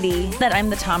Tom Brady that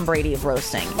I'm the Tom Brady of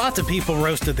roasting. Lots of people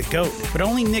roasted the GOAT, but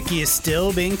only Nikki is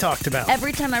still being talked about.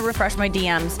 Every time I refresh my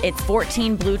DMs, it's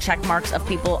 14 blue check marks of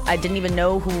people I didn't even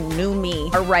know who knew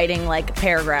me are writing like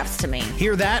paragraphs to me.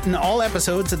 Hear that in all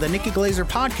episodes of the Nikki Glaser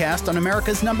Podcast on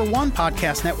America's #1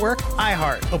 podcast network,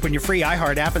 iHeart. Open your free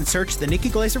iHeart app and search the Nikki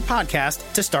Glaser Podcast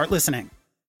to start listening.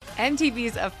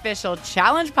 MTV's official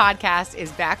Challenge podcast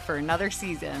is back for another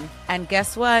season. And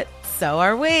guess what? So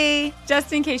are we.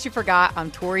 Just in case you forgot, I'm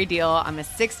Tori Deal. I'm a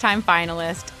 6-time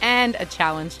finalist and a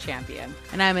Challenge champion.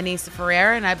 And I'm Anissa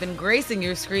Ferreira, and I've been gracing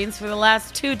your screens for the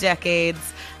last 2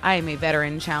 decades. I am a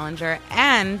veteran challenger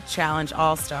and Challenge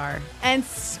All-Star. And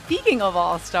speaking of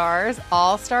All-Stars,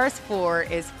 All-Stars 4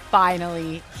 is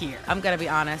finally here. I'm going to be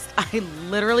honest. I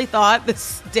literally thought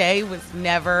this day was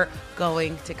never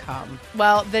going to come.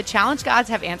 Well, the Challenge gods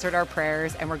have answered our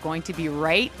prayers, and we're going to be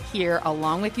right here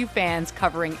along with you fans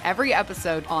covering every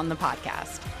episode on the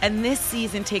podcast. And this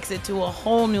season takes it to a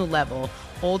whole new level.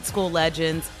 Old school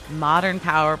legends, modern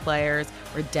power players,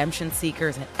 redemption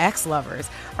seekers, and ex-lovers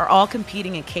are all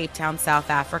competing in Cape Town, South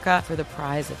Africa for the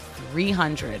prize of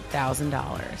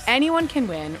 $300,000. Anyone can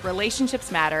win,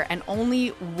 relationships matter, and only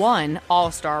one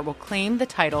All-Star will claim the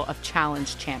title of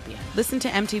Challenge Champion. Listen to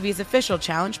MTV's official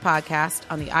Challenge podcast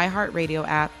on the iHeartRadio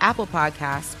app, Apple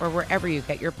Podcasts, or wherever you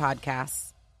get your podcasts.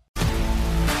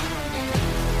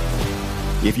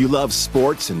 If you love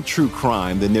sports and true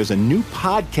crime, then there's a new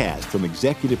podcast from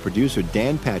executive producer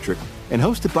Dan Patrick and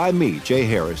hosted by me, Jay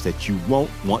Harris, that you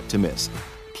won't want to miss.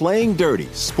 Playing Dirty: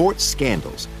 Sports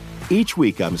Scandals. Each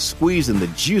week, I'm squeezing the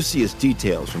juiciest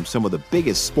details from some of the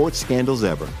biggest sports scandals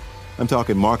ever. I'm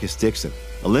talking Marcus Dixon,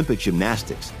 Olympic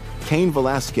gymnastics, Cain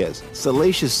Velasquez,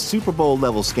 salacious Super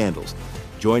Bowl-level scandals.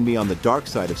 Join me on the dark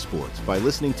side of sports by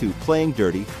listening to Playing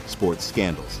Dirty Sports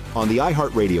Scandals on the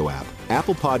iHeartRadio app,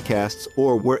 Apple Podcasts,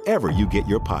 or wherever you get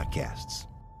your podcasts.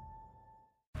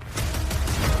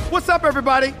 What's up,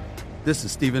 everybody? This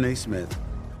is Stephen A. Smith.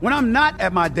 When I'm not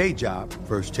at my day job,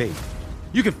 First Take,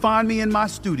 you can find me in my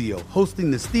studio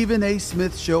hosting the Stephen A.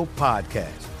 Smith Show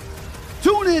podcast.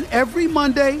 Tune in every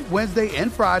Monday, Wednesday,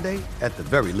 and Friday, at the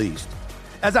very least,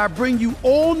 as I bring you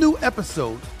all new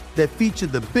episodes that feature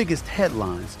the biggest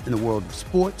headlines in the world of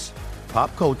sports,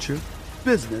 pop culture,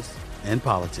 business, and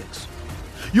politics.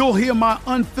 You'll hear my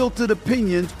unfiltered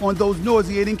opinions on those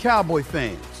nauseating Cowboy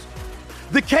fans,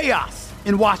 the chaos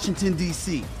in Washington,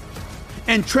 D.C.,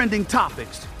 and trending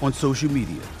topics on social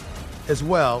media, as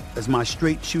well as my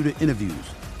straight shooter interviews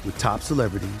with top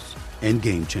celebrities and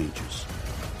game changers.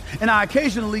 And I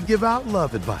occasionally give out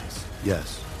love advice.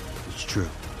 Yes, it's true.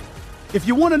 If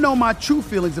you want to know my true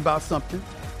feelings about something,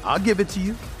 I'll give it to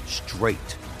you straight.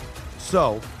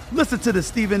 So, listen to the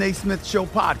Stephen A. Smith Show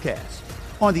podcast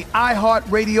on the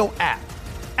iHeartRadio app,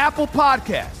 Apple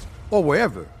Podcasts, or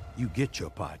wherever you get your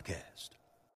podcast.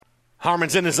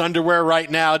 Harmon's in his underwear right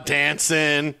now,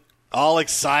 dancing, all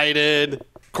excited.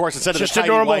 Of course, instead of just the a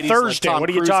normal whiteys Thursday. Tom What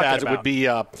are you Cruise talking has, about? It would be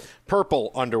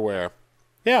purple underwear.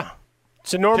 Yeah,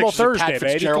 it's a normal Pictures of Thursday, Pat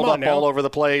baby. Fitzgerald Come on up now. all over the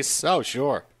place. Oh,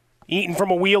 sure. Eating from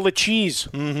a wheel of cheese.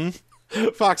 Mm-hmm.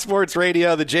 Fox Sports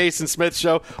Radio, the Jason Smith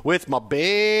Show with my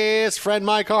best friend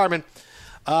Mike Harmon.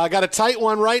 Got a tight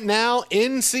one right now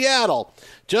in Seattle.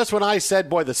 Just when I said,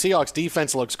 boy, the Seahawks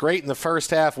defense looks great in the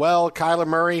first half, well, Kyler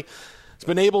Murray has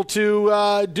been able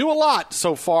to do a lot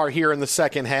so far here in the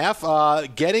second half,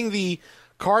 getting the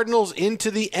Cardinals into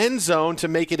the end zone to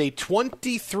make it a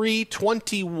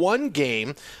 23-21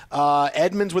 game.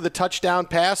 Edmonds with a touchdown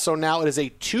pass, so now it is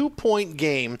a 2-point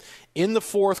game in the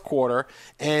fourth quarter.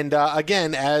 And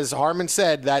again, as Harmon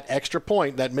said, that extra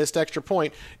point, that missed extra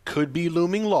point, could be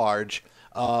looming large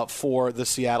for the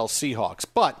Seattle Seahawks.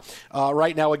 But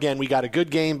right now, again, we got a good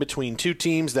game between two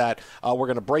teams that we're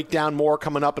going to break down more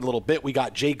coming up in a little bit. We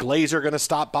got Jay Glazer going to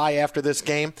stop by after this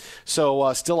game.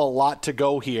 So still a lot to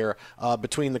go here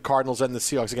between the Cardinals and the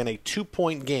Seahawks. Again, a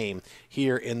 2-point game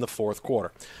here in the fourth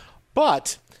quarter.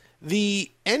 But the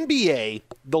NBA,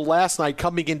 the last night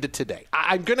coming into today,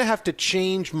 I'm going to have to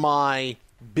change my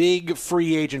big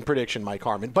free agent prediction, Mike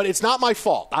Harmon. But it's not my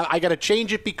fault. I got to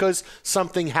change it because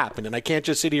something happened, and I can't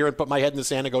just sit here and put my head in the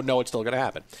sand and go, no, it's still going to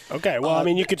happen. Okay, well, I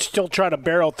mean, you could still try to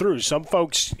barrel through. Some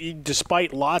folks,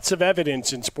 despite lots of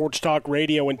evidence in sports talk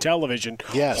radio and television,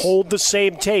 hold the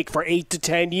same take for 8 to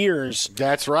 10 years.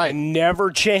 That's right. And never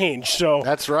change. So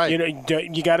that's right.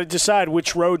 You got to decide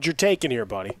which road you're taking here,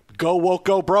 buddy. Go woke,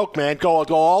 go broke, man. Go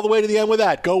all the way to the end with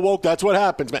that. Go woke, that's what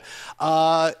happens, man.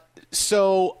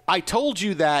 So I told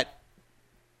you that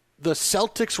the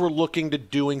Celtics were looking to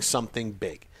doing something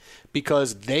big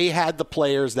because they had the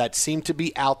players that seemed to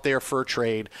be out there for a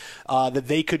trade, that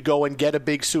they could go and get a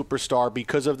big superstar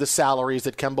because of the salaries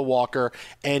that Kemba Walker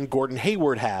and Gordon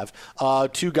Hayward have,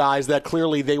 two guys that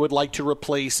clearly they would like to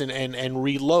replace and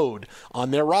reload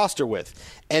on their roster with.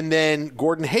 And then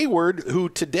Gordon Hayward, who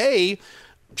today –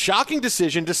 shocking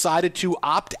decision, decided to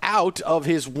opt out of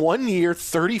his 1-year,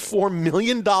 $34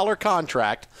 million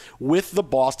contract with the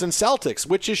Boston Celtics,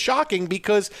 which is shocking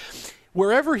because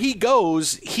wherever he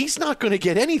goes, he's not going to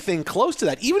get anything close to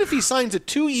that. Even if he signs a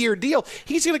 2-year deal,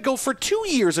 he's going to go for 2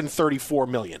 years and $34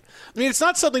 million. I mean, it's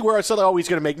not something where I said, oh, he's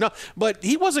going to make no, but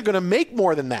he wasn't going to make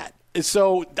more than that.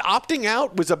 So opting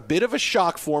out was a bit of a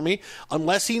shock for me,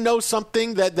 unless he knows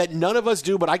something that none of us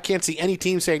do, but I can't see any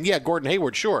team saying, yeah, Gordon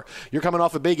Hayward, sure. You're coming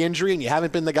off a big injury and you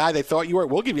haven't been the guy they thought you were.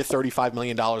 We'll give you $35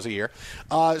 million a year.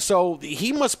 So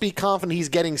he must be confident he's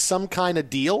getting some kind of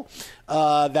deal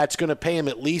that's going to pay him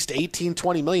at least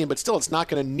 $18-20 million, but still it's not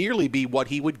going to nearly be what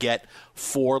he would get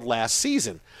for last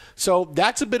season. So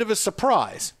that's a bit of a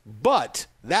surprise. But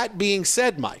that being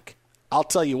said, Mike, I'll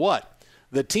tell you what.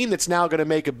 The team that's now going to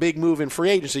make a big move in free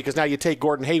agency, because now you take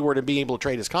Gordon Hayward and being able to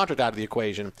trade his contract out of the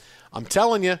equation, I'm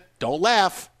telling you, don't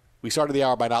laugh. We started the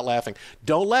hour by not laughing.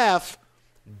 Don't laugh.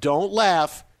 Don't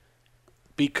laugh,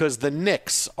 because the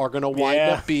Knicks are going to wind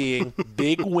up being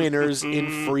big winners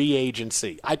in free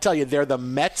agency. I tell you, they're the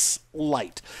Mets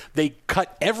light. They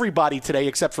cut everybody today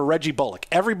except for Reggie Bullock.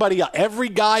 Everybody, every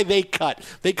guy they cut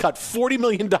 $40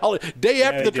 million day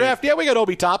after the draft. Yeah, we got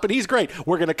Obi Toppin. He's great.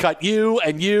 We're going to cut you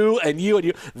and you and you and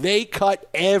you. They cut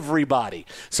everybody.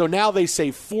 So now they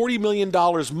save $40 million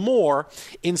more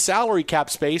in salary cap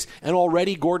space, and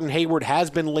already Gordon Hayward has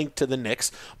been linked to the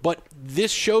Knicks. But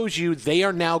this shows you they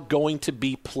are now going to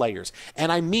be players.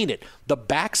 And I mean it. The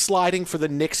backsliding for the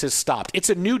Knicks has stopped. It's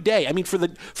a new day. I mean, for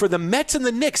the Mets and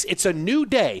the Knicks, it's a new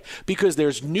day because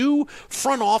there's new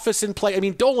front office in play. I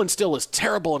mean, Dolan still is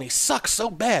terrible and he sucks so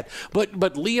bad.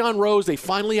 But Leon Rose, they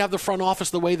finally have the front office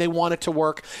the way they want it to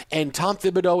work. And Tom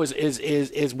Thibodeau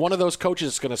is one of those coaches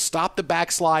that's going to stop the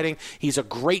backsliding. He's a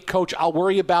great coach. I'll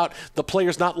worry about the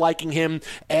players not liking him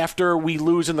after we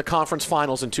lose in the conference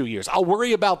finals in 2 years. I'll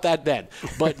worry about that then.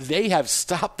 But they have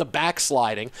stopped the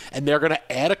backsliding, and they're going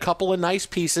to add a couple of nice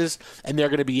pieces, and they're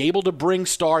going to be able to bring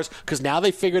stars because now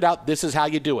they figured out this is how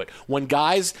you do it. When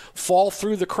guys fall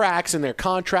through the cracks and their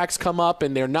contracts come up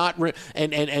and they're not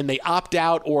and they opt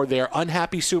out or they're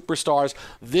unhappy superstars,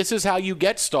 this is how you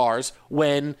get stars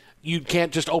when you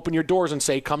can't just open your doors and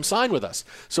say, come sign with us.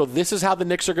 So this is how the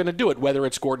Knicks are going to do it, whether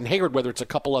it's Gordon Hayward, whether it's a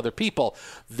couple other people.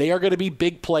 They are going to be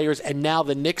big players, and now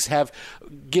the Knicks have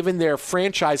given their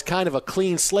franchise kind of a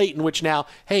clean slate in which now,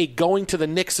 hey, going to the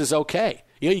Knicks is okay.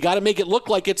 You got to make it look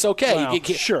like it's okay. Well, you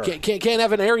can't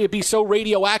have an area be so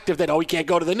radioactive that, we can't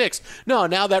go to the Knicks. No,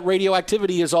 now that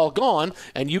radioactivity is all gone,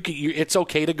 and it's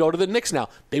okay to go to the Knicks now.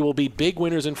 They will be big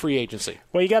winners in free agency.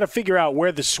 Well, you got to figure out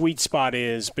where the sweet spot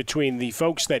is between the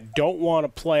folks that don't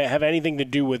want to have anything to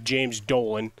do with James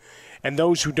Dolan and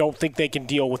those who don't think they can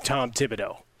deal with Tom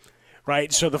Thibodeau.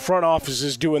 Right? So the front office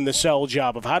is doing the sell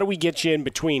job of how do we get you in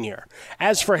between here.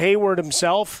 As for Hayward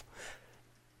himself,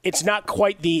 it's not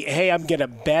quite the, hey, I'm going to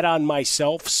bet on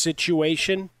myself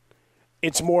situation.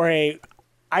 It's more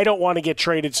I don't want to get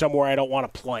traded somewhere I don't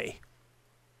want to play.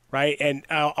 Right? And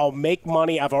I'll make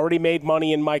money. I've already made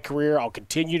money in my career. I'll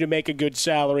continue to make a good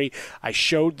salary. I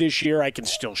showed this year I can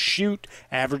still shoot,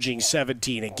 averaging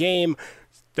 17 a game.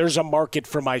 There's a market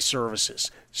for my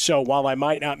services. So while I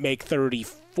might not make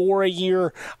 34 a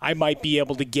year, I might be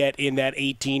able to get in that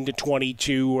 18 to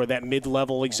 22 or that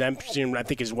mid-level exemption, I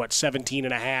think is 17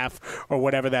 and a half or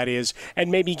whatever that is,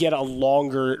 and maybe get a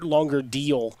longer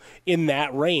deal in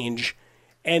that range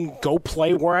and go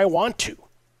play where I want to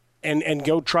and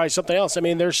go try something else. I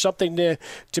mean, there's something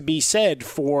to be said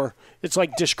for, it's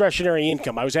like discretionary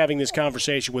income. I was having this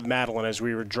conversation with Madeline as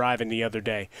we were driving the other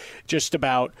day, just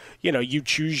about, you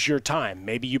choose your time.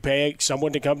 Maybe you pay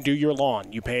someone to come do your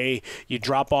lawn. You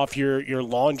drop off your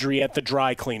laundry at the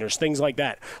dry cleaners, things like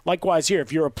that. Likewise here,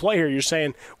 if you're a player, you're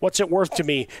saying, what's it worth to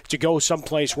me to go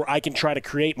someplace where I can try to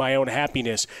create my own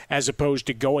happiness as opposed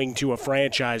to going to a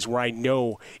franchise where I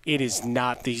know it is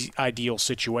not the ideal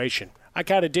situation. I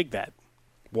kind of dig that.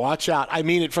 Watch out. I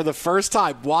mean it for the first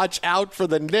time. Watch out for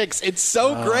the Knicks. It's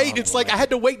so great. It's like I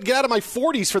had to wait and get out of my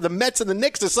 40s for the Mets and the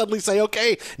Knicks to suddenly say,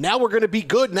 okay, now we're going to be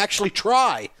good and actually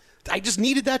try. I just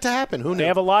needed that to happen. Who knew? They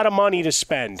have a lot of money to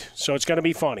spend, so it's going to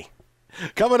be funny.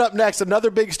 Coming up next,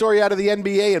 another big story out of the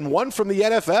NBA and one from the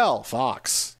NFL.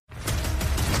 Fox.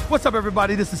 What's up,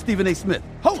 everybody? This is Stephen A. Smith,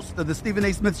 host of the Stephen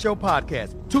A. Smith Show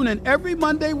podcast. Tune in every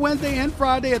Monday, Wednesday, and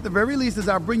Friday at the very least as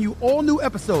I bring you all new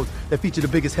episodes that feature the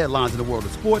biggest headlines in the world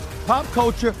of sports, pop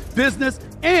culture, business,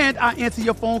 and I answer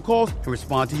your phone calls and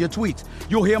respond to your tweets.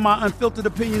 You'll hear my unfiltered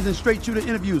opinions and straight-shooter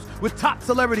interviews with top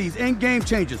celebrities and game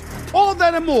changers. All of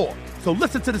that and more. So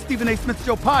listen to the Stephen A. Smith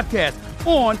Show podcast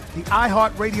on the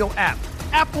iHeartRadio app,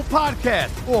 Apple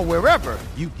Podcasts, or wherever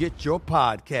you get your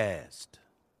podcast.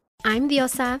 I'm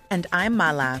Diosa. And I'm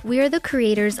Mala. We are the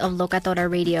creators of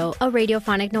Locatora Radio, a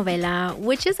radiophonic novela,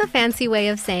 which is a fancy way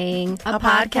of saying a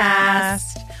podcast.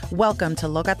 Welcome to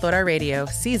Locatora Radio,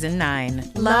 Season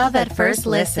 9. Love at first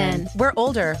listen. We're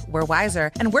older, we're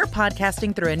wiser, and we're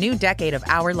podcasting through a new decade of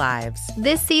our lives.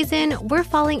 This season, we're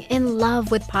falling in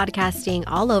love with podcasting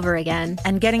all over again.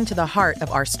 And getting to the heart of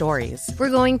our stories.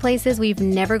 We're going places we've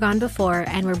never gone before,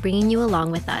 and we're bringing you along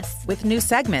with us. With new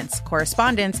segments,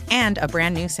 correspondence, and a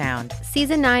brand new sound.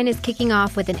 Season 9 is kicking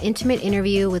off with an intimate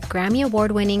interview with Grammy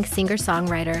Award-winning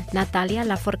singer-songwriter Natalia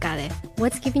Lafourcade.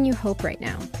 What's giving you hope right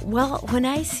now? Well, when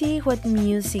I see what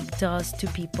music does to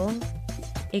people,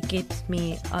 it gives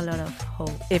me a lot of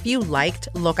hope. If you liked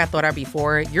Locatora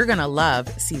before, you're going to love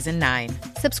Season 9.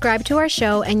 Subscribe to our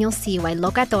show and you'll see why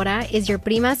Locatora is your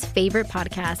prima's favorite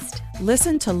podcast.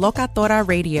 Listen to Locatora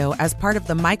Radio as part of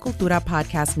the My Cultura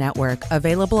Podcast Network,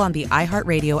 available on the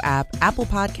iHeartRadio app, Apple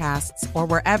Podcasts, or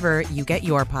wherever you get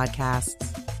your podcasts.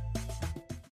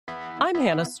 I'm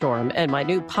Hannah Storm, and my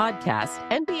new podcast,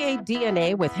 NBA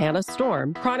DNA with Hannah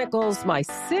Storm, chronicles my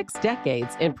 6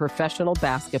 decades in professional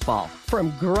basketball.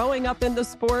 From growing up in the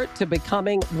sport to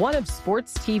becoming one of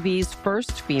sports TV's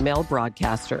first female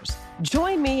broadcasters.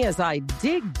 Join me as I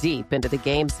dig deep into the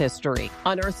game's history,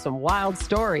 unearth some wild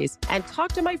stories, and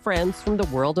talk to my friends from the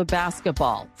world of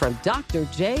basketball, from Dr.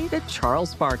 J to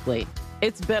Charles Barkley.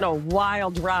 It's been a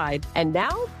wild ride, and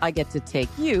now I get to take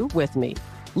you with me.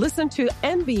 Listen to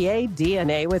NBA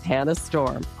DNA with Hannah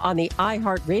Storm on the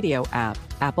iHeartRadio app,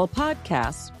 Apple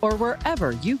Podcasts, or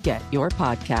wherever you get your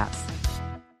podcasts.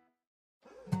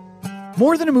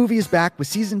 More Than a Movie is back with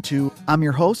Season 2. I'm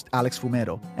your host, Alex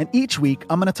Fumero, and each week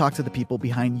I'm going to talk to the people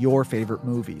behind your favorite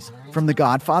movies. From The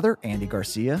Godfather, Andy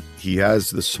Garcia. He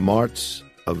has the smarts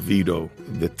of Vito,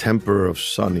 the temper of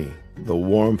Sonny, the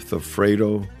warmth of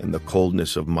Fredo, and the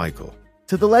coldness of Michael.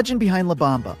 To the legend behind La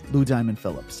Bamba, Lou Diamond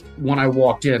Phillips. When I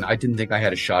walked in, I didn't think I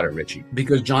had a shot at Richie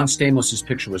because John Stamos'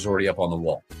 picture was already up on the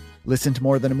wall. Listen to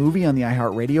More Than a Movie on the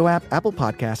iHeartRadio app, Apple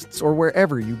Podcasts, or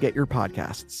wherever you get your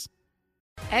podcasts.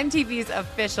 MTV's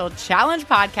official Challenge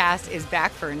podcast is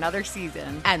back for another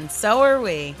season. And so are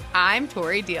we. I'm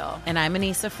Tori Deal. And I'm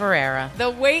Anissa Ferreira. The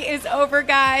wait is over,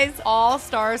 guys. All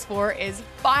Stars 4 is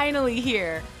finally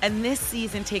here. And this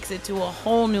season takes it to a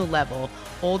whole new level.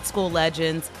 Old school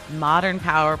legends, modern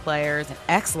power players, and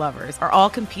ex-lovers are all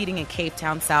competing in Cape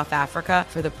Town, South Africa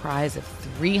for the prize of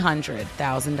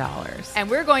 $300,000. And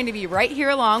we're going to be right here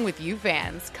along with you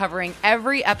fans, covering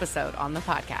every episode on the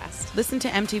podcast. Listen to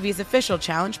MTV's official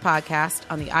Challenge podcast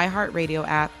on the iHeartRadio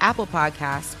app, Apple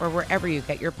Podcasts, or wherever you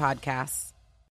get your podcasts.